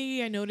 say,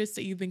 hey, I noticed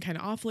that you've been kind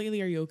of off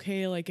lately. Are you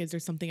okay? Like, is there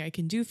something I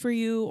can do for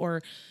you?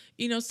 Or,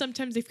 you know,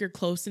 sometimes if you're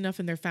close enough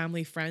and they're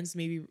family, friends,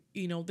 maybe,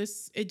 you know,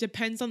 it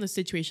depends on the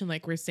situation.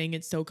 Like we're saying,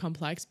 it's so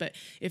complex, but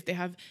if they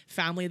have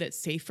family that's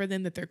safe for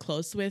them, that they're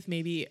close with,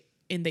 maybe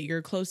in that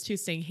you're close to,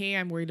 saying, hey,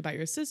 I'm worried about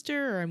your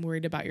sister or I'm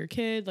worried about your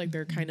kid. Like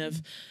they're kind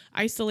of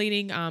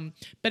isolating.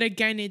 But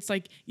again, it's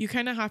like you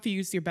kind of have to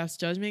use your best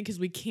judgment because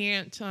we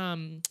can't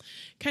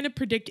kind of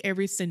predict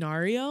every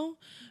scenario.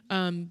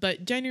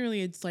 But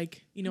generally it's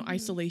like, you know,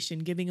 isolation,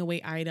 giving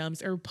away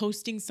items or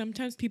posting.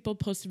 Sometimes people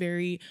post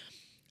very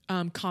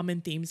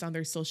common themes on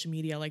their social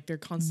media, like they're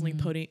constantly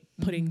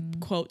putting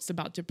quotes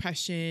about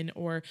depression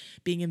or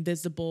being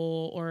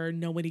invisible or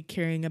nobody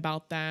caring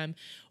about them,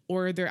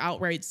 or they're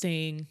outright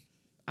saying,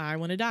 I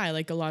want to die.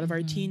 Like a lot of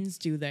our teens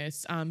do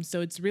this.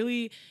 So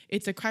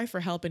it's a cry for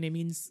help, and it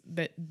means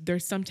that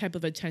there's some type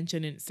of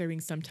attention and it's serving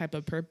some type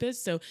of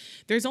purpose. So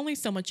there's only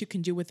so much you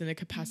can do within the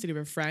capacity of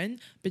a friend,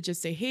 but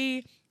just say,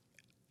 hey,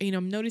 you know,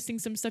 I'm noticing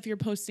some stuff you're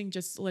posting,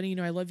 just letting you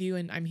know I love you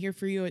and I'm here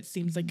for you. It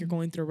seems like you're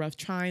going through a rough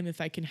time,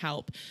 if I can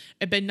help.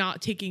 But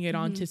not taking it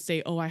on to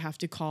say, oh, I have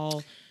to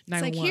call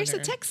 911. It's like, here's a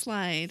text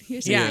line.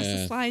 Here's Yeah. a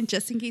crisis line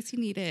just in case you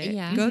need it.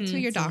 Yeah. Go to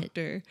your That's it.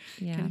 doctor.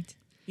 Yeah.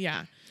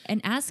 Yeah. And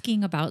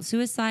asking about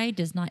suicide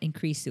does not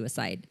increase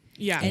suicide.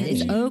 Yeah. And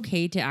it's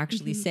okay to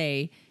actually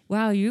say,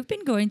 wow, you've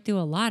been going through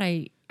a lot.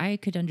 I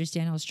could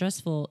understand how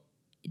stressful.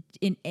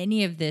 In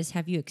any of this,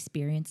 have you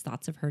experienced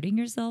thoughts of hurting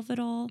yourself at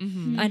all?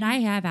 And I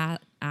have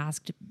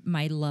asked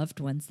my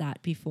loved ones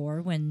that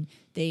before when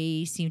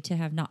they seem to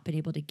have not been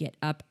able to get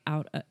up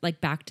out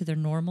like back to their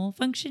normal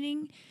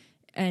functioning.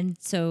 And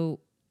so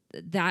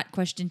that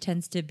question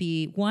tends to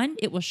be, one,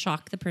 it will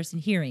shock the person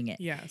hearing it.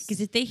 Yes.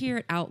 Because if they hear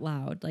it out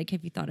loud, like,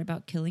 have you thought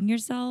about killing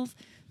yourself?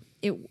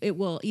 It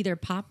will either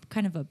pop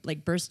kind of a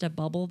like burst a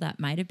bubble that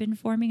might have been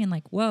forming and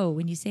like, whoa,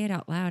 when you say it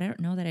out loud, I don't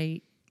know that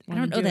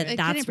do that It kind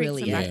that's of brings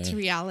really them it. back to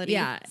reality.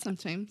 Yeah.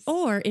 Sometimes.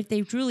 Or if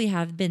they truly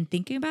have been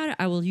thinking about it,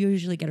 I will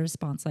usually get a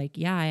response like,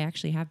 yeah, I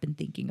actually have been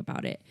thinking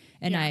about it.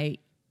 And Yeah. I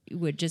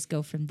would just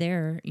go from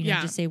there, you know,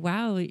 Yeah. just say,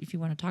 wow, if you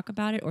want to talk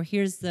about it, or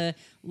here's the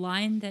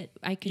line that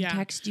I can Yeah.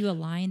 text you, a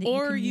line that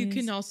Or you you use.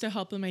 can also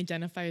help them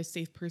identify a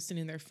safe person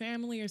in their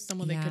family or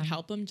someone that could Yeah.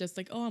 help them. Just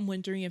like, oh, I'm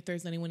wondering if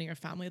there's anyone in your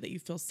family that you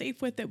feel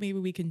safe with that maybe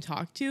we can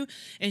talk to.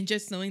 And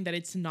just knowing that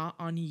it's not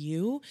on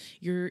you.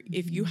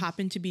 If you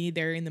happen to be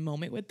there in the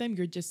moment with them,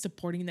 you're just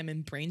supporting them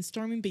in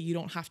brainstorming, but you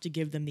don't have to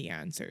give them the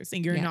answers.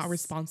 And you're not Yes.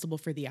 responsible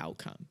for the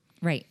outcome.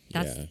 Right.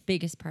 That's Yeah. the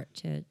biggest part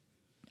to,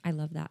 I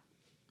love that.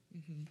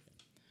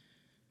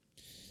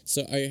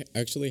 So I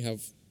actually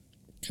have,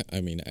 I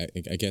mean,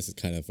 I guess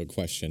it's kind of a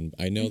question.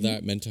 I know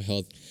that mental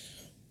health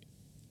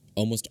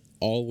almost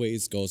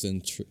always goes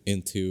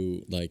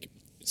into like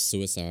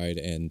suicide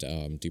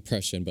and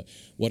depression, but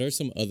what are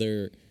some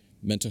other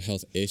mental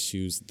health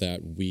issues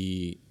that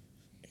we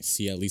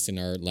see, at least in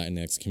our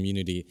Latinx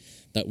community,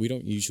 that we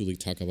don't usually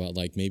talk about,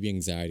 like maybe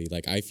anxiety?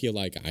 Like I feel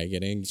like I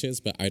get anxious,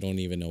 but I don't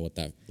even know what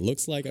that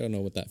looks like. I don't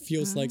know what that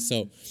feels like.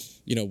 So,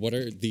 you know, what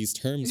are these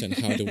terms and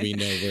how do we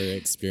know we're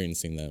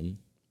experiencing them?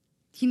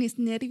 ¿Tienes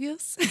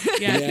nervios?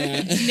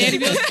 Yeah.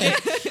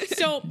 Nervios.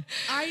 So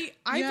I've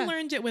Yeah.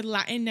 learned it with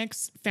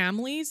Latinx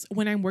families.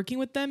 When I'm working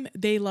with them,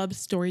 they love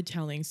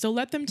storytelling. So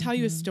let them tell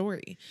you a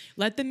story.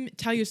 Let them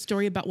tell you a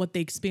story about what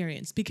they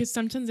experience. Because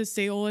sometimes they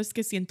say, oh, es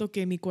que siento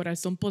que mi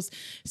corazón pues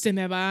se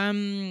me va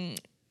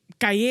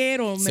caer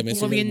o Se me pongo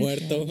sube el bien,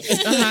 muerto.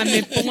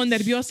 me pongo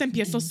nerviosa,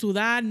 empiezo a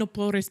sudar, no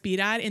puedo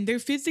respirar. And they're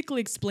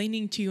physically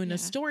explaining to you in a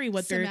story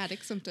what their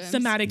Somatic symptoms.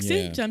 somatic Yeah.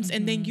 symptoms,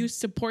 and then you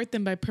support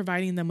them by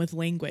providing them with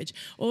language.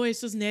 Oh,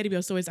 eso es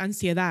nervios, o es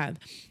ansiedad.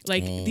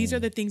 Like these are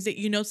the things that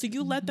you know. So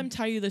you let them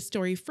tell you the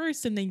story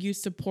first, and then you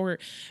support.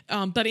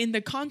 But in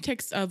the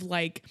context of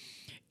like,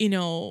 you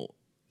know,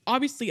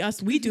 obviously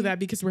us, we do that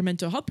because we're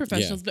mental health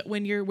professionals. Yeah. But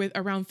when you're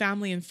around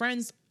family and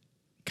friends,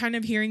 kind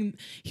of hearing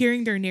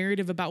their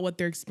narrative about what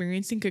they're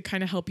experiencing could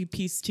kind of help you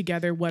piece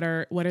together what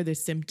are the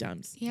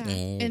symptoms. Yeah.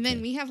 Oh, And then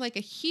okay. we have like a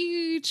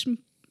huge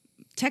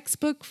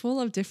textbook full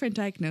of different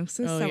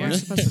diagnoses Oh, that yeah. we're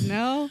supposed to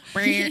know.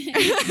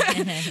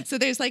 So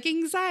there's like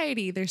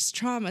anxiety, there's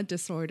trauma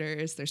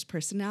disorders, there's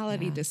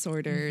personality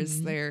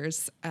disorders,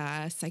 there's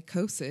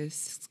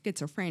psychosis,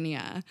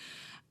 schizophrenia,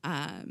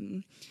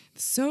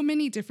 so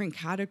many different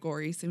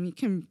categories. And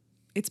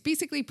it's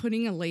basically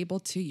putting a label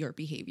to your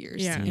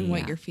behaviors Yeah. and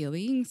what Yeah. you're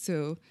feeling.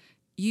 So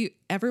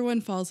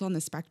everyone falls on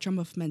the spectrum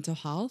of mental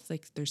health.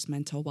 Like there's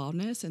mental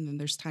wellness, and then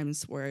there's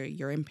times where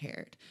you're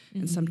impaired,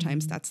 and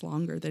sometimes that's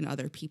longer than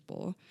other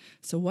people.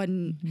 So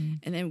and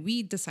then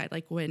we decide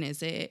like, when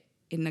is it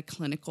in a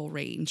clinical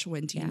range?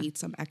 When do you Yeah. need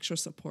some extra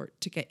support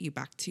to get you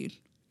back to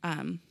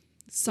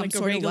some like a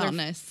sort regular of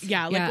wellness.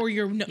 Yeah, like Yeah. or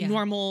your Yeah.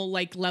 normal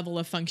like level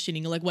of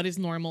functioning. Like what is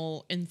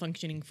normal in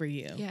functioning for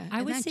you? Yeah, I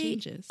and would that say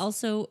changes.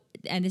 also,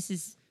 and this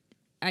is,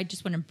 I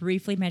just want to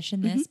briefly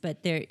mention this,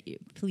 but there,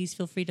 please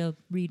feel free to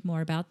read more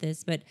about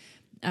this. But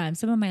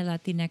some of my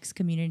Latinx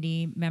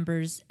community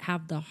members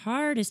have the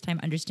hardest time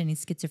understanding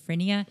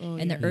schizophrenia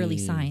and the early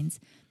signs,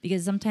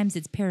 because sometimes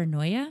it's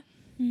paranoia.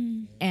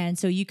 And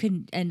so you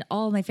can, and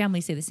all my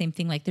family say the same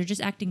thing, like they're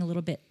just acting a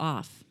little bit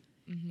off.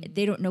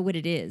 They don't know what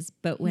it is.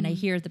 But when I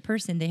hear the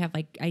person, they have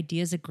like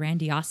ideas of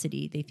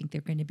grandiosity. They think they're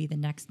going to be the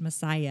next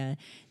Messiah.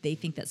 They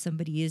think that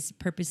somebody is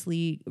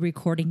purposely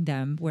recording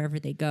them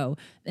wherever they go.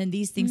 And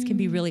these things can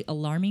be really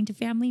alarming to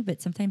family,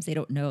 but sometimes they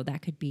don't know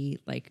that could be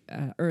like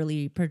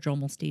early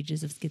prodromal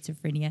stages of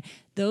schizophrenia.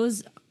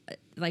 Those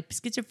like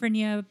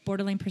schizophrenia,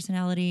 borderline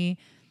personality,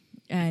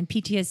 and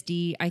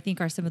PTSD, I think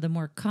are some of the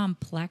more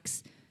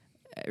complex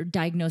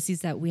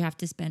diagnoses that we have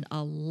to spend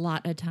a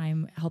lot of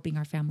time helping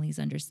our families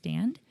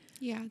understand.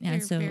 Yeah.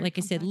 And so, like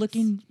I said,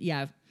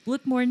 complex.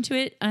 look more into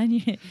it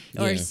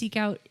or Yeah. seek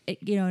out,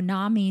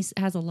 NAMI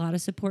has a lot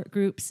of support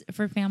groups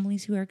for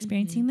families who are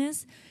experiencing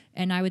this.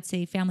 And I would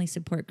say family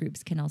support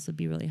groups can also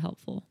be really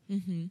helpful.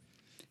 And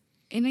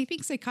I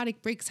think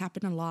psychotic breaks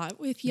happen a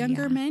lot with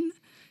younger Yeah. men,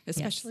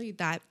 especially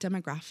that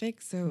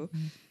demographic. So,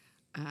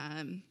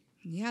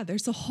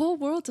 there's a whole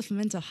world of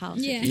mental health.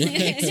 Yeah.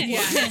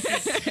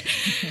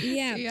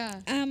 Yeah.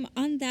 Yeah.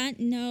 On that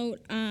note,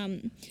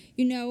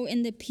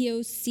 in the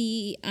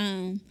POC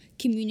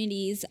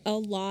communities, a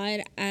lot,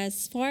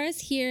 as far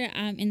as here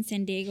in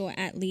San Diego,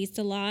 at least,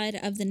 a lot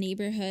of the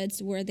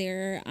neighborhoods where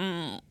there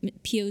are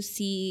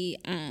POC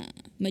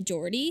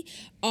majority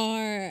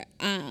are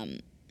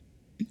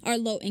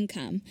low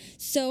income.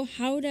 So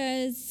how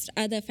does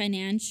the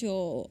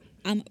financial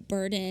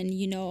burden,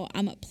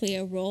 play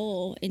a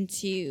role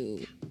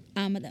into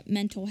the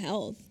mental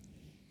health?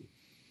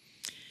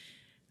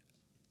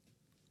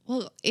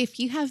 Well, if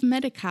you have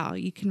Medi-Cal,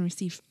 you can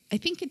receive, I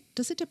think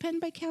does it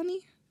depend by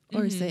county?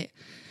 Or is it?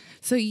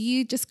 So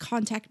you just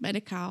contact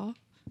Medi-Cal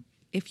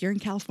if you're in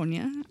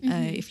California,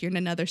 if you're in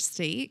another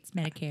state. It's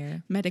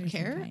Medicare.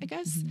 Medicare, I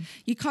guess.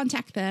 You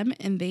contact them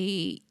and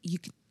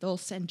they'll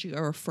send you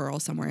a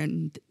referral somewhere,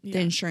 and the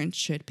insurance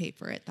should pay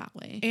for it that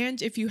way. And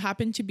if you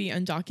happen to be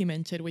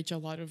undocumented, which a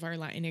lot of our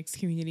Latinx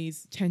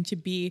communities tend to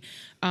be,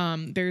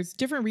 there's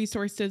different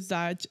resources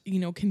that,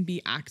 can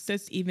be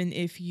accessed even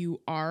if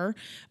you are,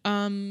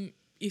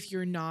 if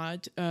you're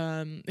not,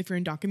 if you're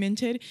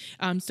undocumented.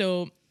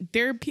 So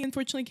therapy,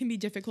 unfortunately, can be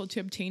difficult to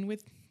obtain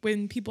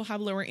when people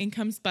have lower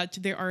incomes, but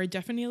there are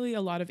definitely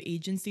a lot of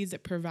agencies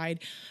that provide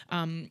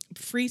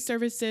free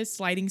services,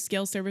 sliding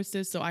scale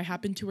services. So I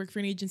happen to work for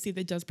an agency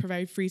that does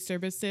provide free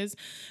services.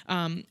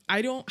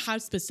 I don't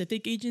have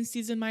specific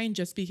agencies in mind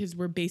just because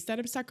we're based out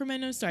of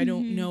Sacramento, so I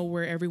don't know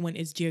where everyone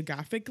is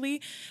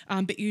geographically.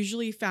 But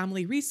usually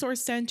family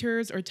resource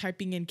centers, or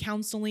typing in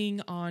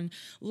counseling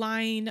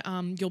online,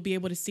 you'll be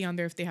able to see on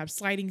there if they have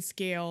sliding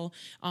scale,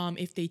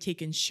 if they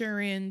take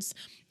insurance.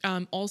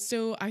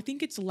 Also, I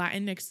think it's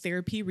Latinx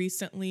Therapy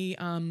recently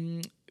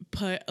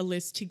put a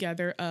list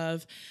together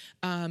of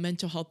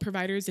mental health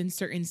providers in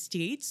certain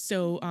states.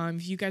 So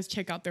if you guys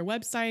check out their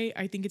website,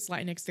 I think it's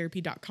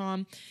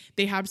latinxtherapy.com.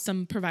 They have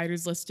some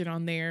providers listed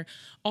on there.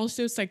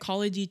 Also,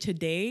 Psychology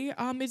Today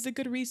is a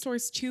good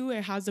resource too.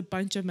 It has a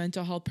bunch of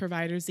mental health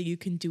providers that you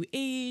can do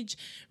age,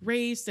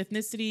 race,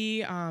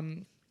 ethnicity,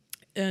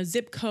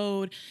 zip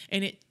code,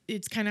 and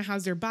it's kind of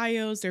has their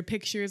bios, their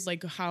pictures,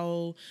 like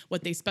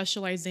what they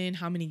specialize in,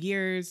 how many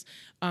years,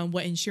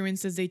 what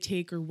insurances they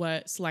take, or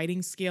what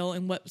sliding scale.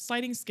 And what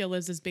sliding scale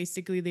is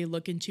basically they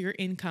look into your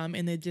income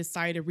and they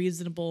decide a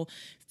reasonable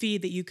fee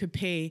that you could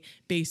pay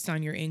based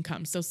on your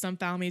income. So some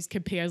families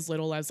could pay as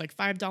little as like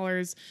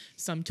 $5,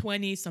 some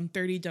 $20, some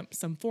 $30,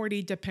 some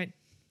 $40,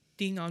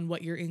 depending on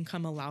what your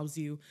income allows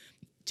you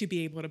to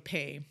be able to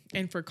pay.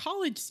 And for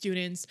college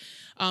students,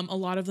 a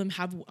lot of them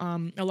have,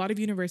 a lot of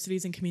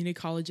universities and community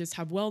colleges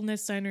have wellness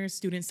centers,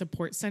 student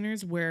support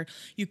centers, where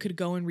you could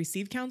go and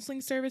receive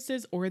counseling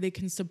services, or they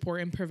can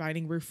support in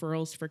providing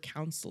referrals for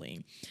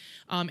counseling.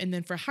 And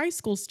then for high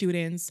school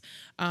students,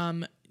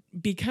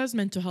 because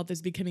mental health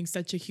is becoming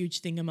such a huge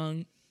thing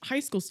among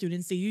high school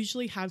students, they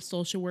usually have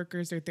social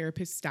workers or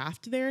therapists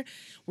staffed there,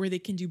 where they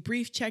can do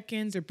brief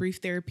check-ins or brief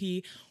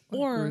therapy,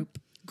 or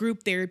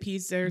group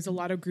therapies. There's a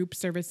lot of group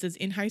services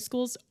in high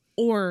schools,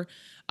 or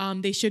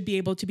they should be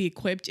able to be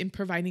equipped in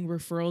providing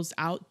referrals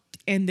out,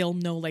 and they'll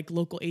know like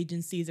local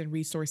agencies and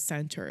resource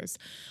centers.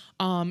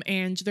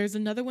 And there's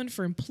another one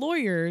for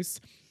employers.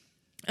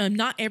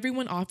 Not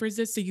everyone offers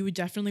this, so you would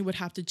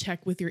have to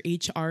check with your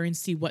HR and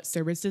see what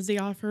services they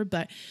offer.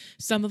 But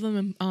some of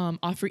them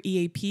offer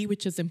EAP,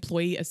 which is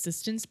employee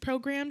assistance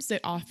programs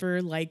that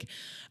offer like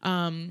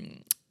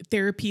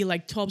therapy,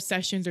 like 12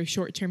 sessions or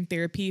short-term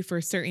therapy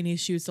for certain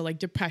issues, so like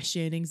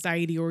depression,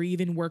 anxiety, or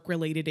even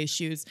work-related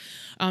issues.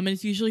 And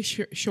it's usually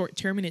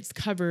short-term, and it's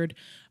covered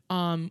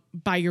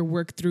by your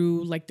work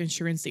through like the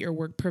insurance that your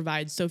work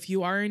provides. So if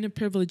you are in a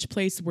privileged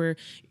place where,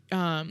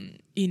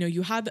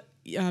 you have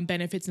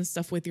benefits and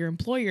stuff with your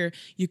employer,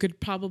 you could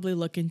probably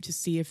look into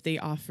see if they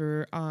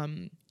offer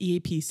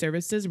EAP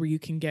services where you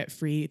can get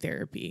free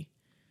therapy.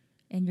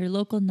 And your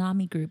local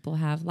NAMI group will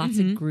have lots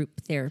of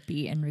group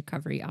therapy and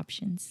recovery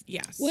options.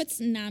 Yes. What's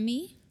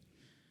NAMI?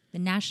 The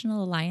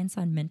National Alliance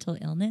on Mental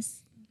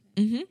Illness.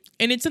 And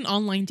it's an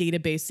online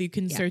database, so you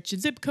can search a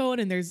zip code,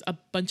 and there's a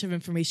bunch of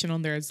information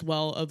on there as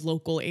well of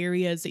local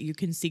areas that you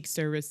can seek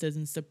services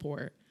and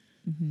support.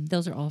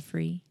 Those are all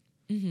free.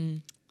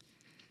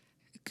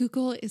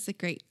 Google is a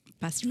great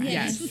best friend.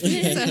 Yes.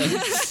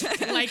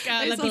 Like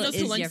Latinos who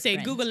is lunch your say,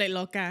 friend. Google it,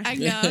 loca. I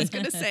know. I was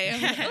gonna say.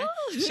 I'm like, oh.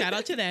 Shout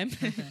out to them.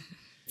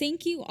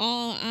 Thank you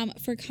all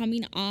for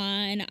coming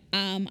on.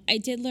 I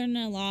did learn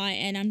a lot,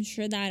 and I'm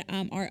sure that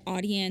our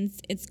audience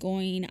is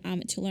going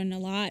to learn a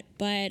lot.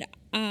 But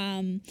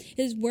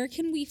where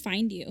can we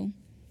find you?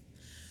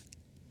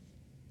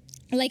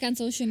 Like on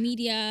social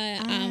media,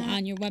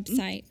 on your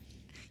website.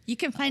 You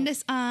can find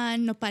us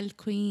on Nopal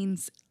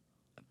Queens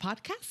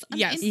podcast on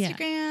Yes.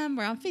 Instagram.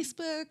 We're on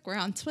Facebook. We're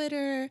on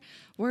Twitter.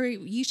 Where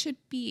you should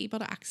be able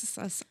to access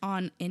us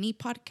on any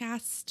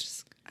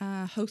podcast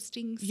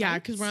hosting sites. Yeah,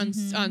 because we're on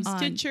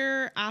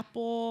Stitcher,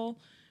 Apple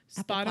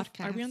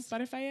Spotify. Are we on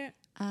Podcasts. Spotify yet?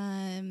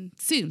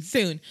 Soon.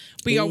 Soon.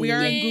 We are on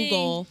Yay.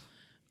 Google.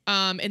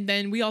 And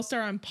then we also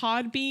are on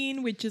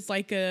Podbean, which is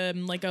like a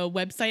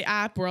website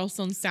app. We're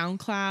also on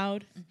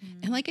SoundCloud.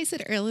 And like I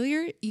said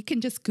earlier, you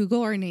can just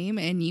Google our name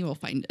and you will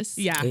find us.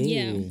 Yeah.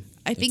 Yeah.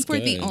 I think that's we're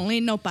the good. only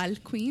Nopal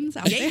Queens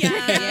out there.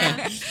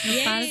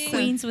 Five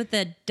Queens with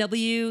a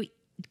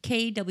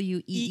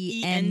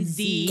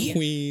WKWEENZ.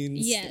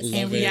 Queens. Yes. Love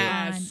And we it. are-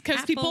 Yes, because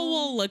on people Apple.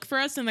 will look for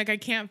us and like I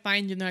can't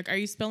find you. And they're like, "Are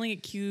you spelling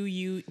it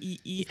Queen?"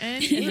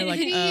 And you're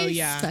like, "Oh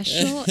yeah."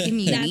 Special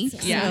and unique.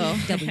 That's- Yeah.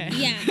 So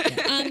Yeah.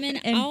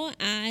 And I'll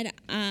add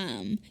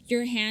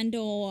your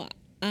handle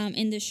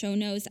in the show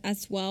notes,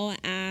 as well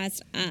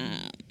as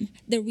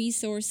the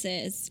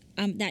resources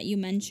that you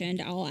mentioned.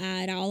 I'll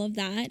add all of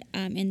that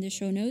in the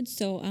show notes,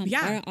 so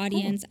our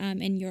audience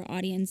and your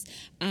audience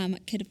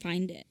could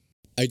find it.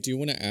 I do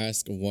want to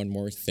ask one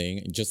more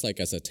thing, just like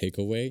as a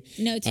takeaway.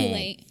 No, too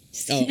late.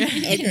 Oh,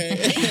 okay.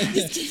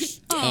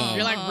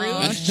 You're like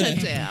rude. shut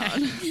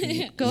down.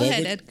 Go What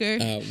ahead, would- Edgar.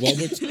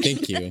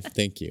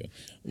 Thank you.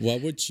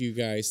 What would you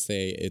guys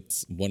say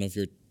it's one of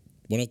the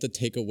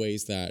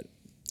takeaways that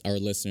our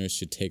listeners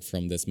should take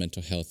from this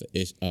mental health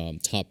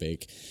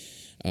topic?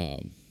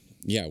 What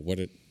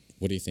do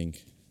you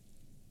think?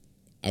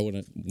 I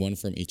want one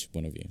from each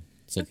one of you.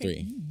 So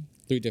three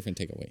different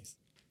takeaways.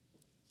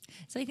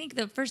 So I think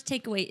the first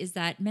takeaway is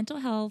that mental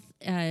health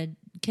can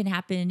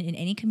happen in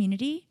any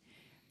community.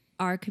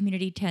 Our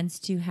community tends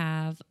to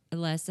have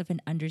less of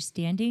an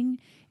understanding.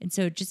 And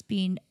so just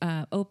being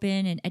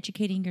open and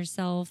educating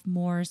yourself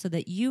more so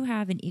that you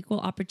have an equal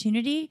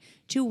opportunity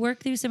to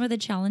work through some of the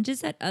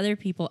challenges that other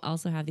people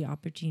also have the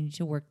opportunity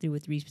to work through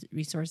with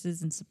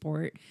resources and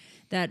support,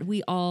 that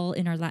we all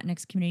in our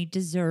Latinx community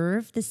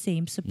deserve the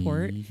same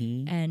support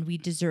and we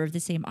deserve the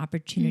same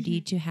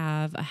opportunity to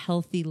have a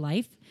healthy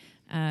life.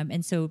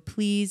 And so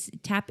please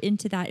tap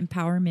into that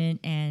empowerment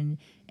and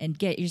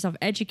get yourself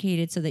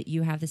educated so that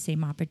you have the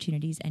same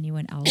opportunities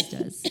anyone else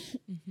does.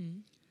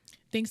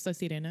 Thanks, La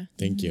Sirena.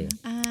 Thank you.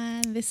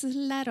 This is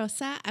La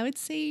Rosa. I would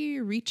say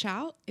reach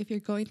out if you're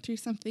going through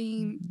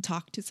something.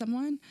 Talk to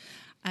someone.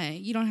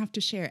 You don't have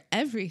to share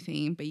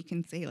everything, but you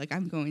can say like,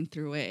 "I'm going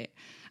through it,"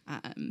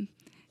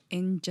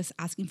 and just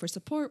asking for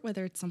support,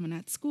 whether it's someone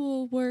at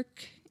school,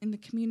 work, in the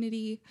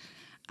community.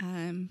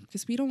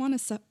 Because we don't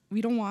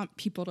want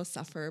people to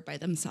suffer by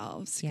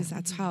themselves, because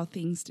that's how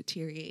things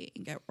deteriorate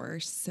and get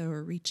worse. So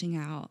reaching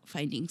out,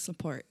 finding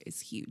support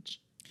is huge.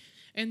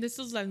 And this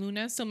is La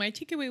Luna. So my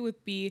takeaway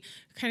would be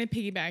kind of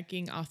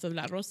piggybacking off of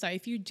La Rosa.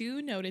 If you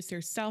do notice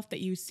yourself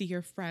that you see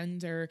your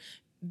friends or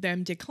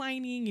them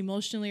declining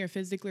emotionally or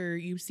physically, or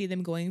you see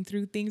them going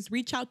through things,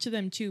 reach out to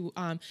them too.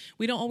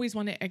 We don't always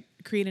want to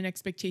create an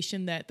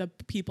expectation that the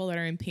people that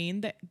are in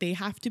pain, that they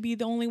have to be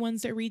the only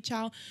ones that reach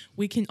out.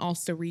 We can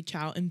also reach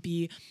out and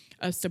be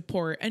a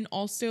support, and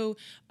also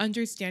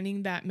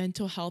understanding that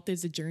mental health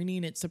is a journey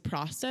and it's a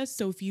process.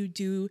 So if you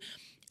do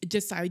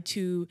decide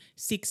to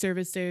seek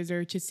services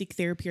or to seek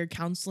therapy or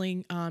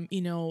counseling,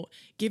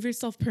 give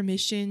yourself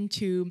permission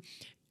to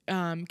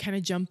kind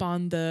of jump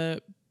on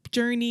the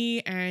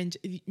journey and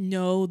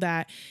know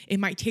that it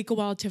might take a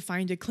while to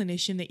find a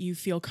clinician that you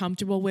feel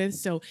comfortable with.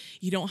 So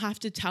you don't have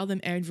to tell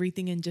them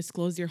everything and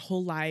disclose your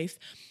whole life.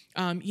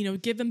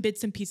 Give them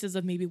bits and pieces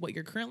of maybe what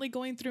you're currently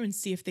going through and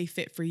see if they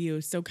fit for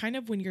you. So kind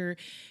of when you're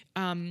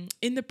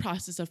in the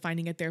process of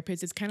finding a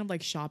therapist, it's kind of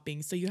like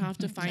shopping. So you have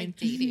to find Like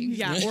dating.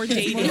 Yeah, or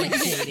dating.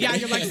 Yeah,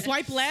 you're like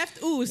swipe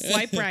left, ooh,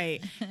 swipe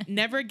right.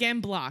 Never again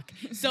block.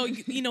 So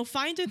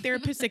find a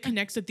therapist that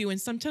connects with you.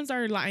 And sometimes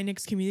our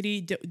Latinx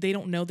community, they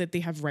don't know that they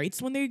have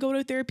rights when they go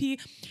to therapy.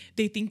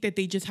 They think that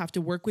they just have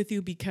to work with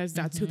you because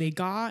that's who they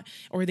got,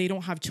 or they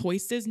don't have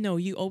choices. No,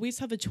 you always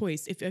have a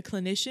choice. If a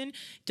clinician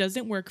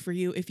doesn't work for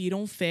you, if you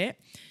don't fit,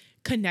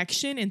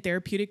 connection and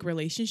therapeutic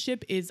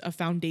relationship is a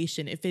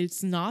foundation. If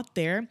it's not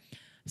there,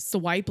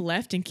 swipe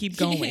left and keep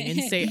going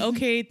and say,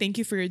 okay, thank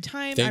you for your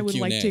time. I would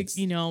like next.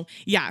 to,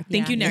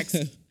 thank you next.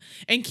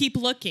 And keep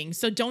looking.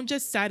 So don't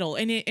just settle.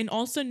 And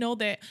also know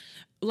that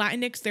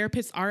Latinx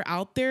therapists are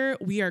out there.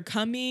 We are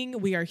coming.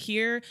 We are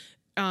here.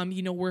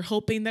 We're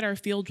hoping that our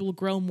field will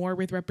grow more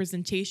with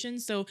representation.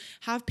 So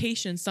have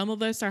patience. Some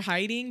of us are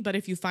hiding, but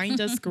if you find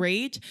us,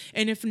 great.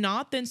 And if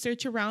not, then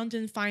search around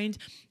and find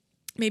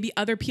maybe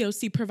other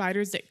POC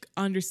providers that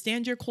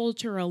understand your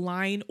culture,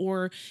 align,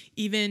 or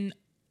even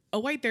a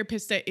white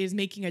therapist that is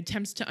making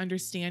attempts to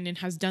understand and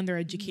has done their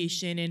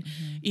education and,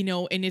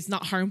 and is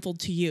not harmful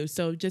to you.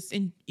 So just,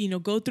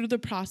 go through the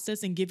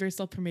process and give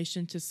yourself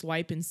permission to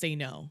swipe and say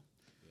no.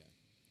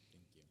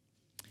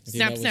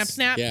 Snap, snap,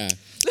 snap. Yeah.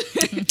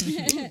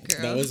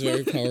 That was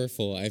very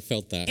powerful. I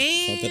felt that.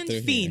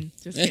 And fiend.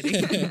 Just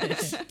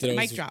kidding.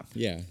 Mic drop.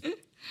 Yeah.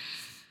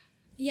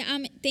 Yeah,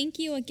 thank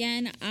you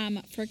again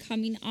for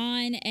coming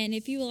on. And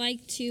if you would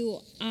like to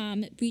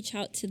reach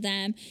out to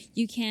them,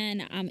 you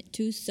can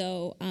do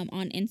so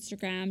on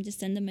Instagram. Just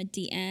send them a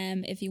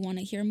DM if you want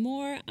to hear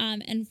more,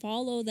 and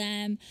follow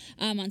them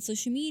on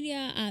social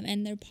media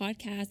and their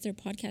podcast. Their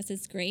podcast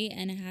is great,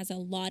 and it has a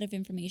lot of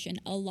information,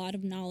 a lot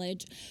of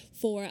knowledge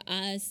for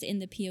us in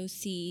the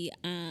POC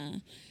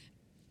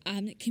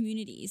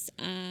communities.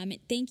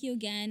 Thank you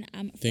again for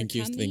coming. Thank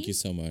you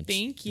so much.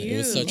 Thank you. It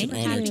was such an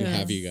honor to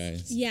have you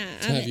guys. Yeah.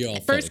 To have you all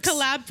First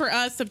folks. collab for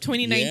us of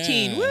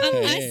 2019. Yeah. Woo!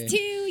 Us too,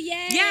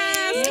 yay!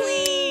 Yes,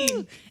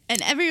 queen!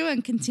 And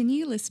everyone,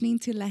 continue listening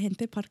to La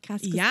Gente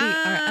podcast because Yes.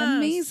 they are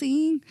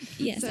amazing.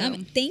 Yes, So,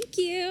 thank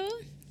you.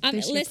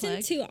 There's your Listen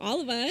plug. to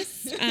all of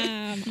us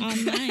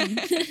online.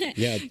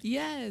 Yeah.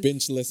 yes.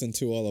 Binge listen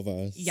to all of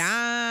us.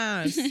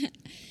 Yes.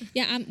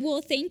 Yeah.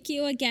 Well, thank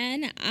you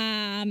again.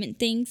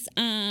 Thanks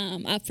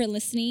for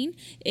listening.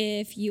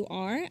 If you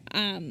are,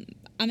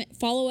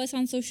 follow us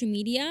on social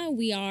media.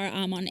 We are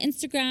on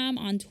Instagram,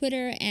 on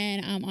Twitter,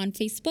 and on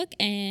Facebook.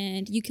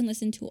 And you can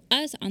listen to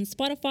us on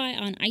Spotify,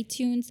 on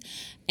iTunes,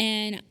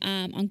 and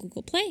on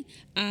Google Play.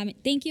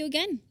 Thank you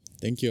again.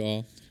 Thank you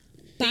all.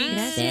 Bye.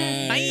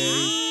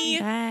 Bye.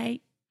 Bye.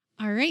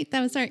 All right, that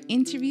was our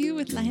interview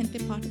with La Gente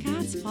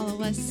Podcast.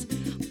 Follow us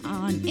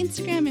on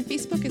Instagram and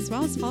Facebook as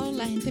well as follow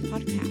La Gente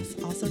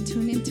Podcast. Also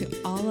tune into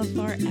all of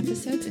our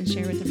episodes and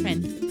share with a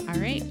friend. All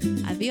right,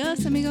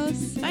 adios,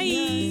 amigos.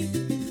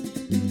 Bye.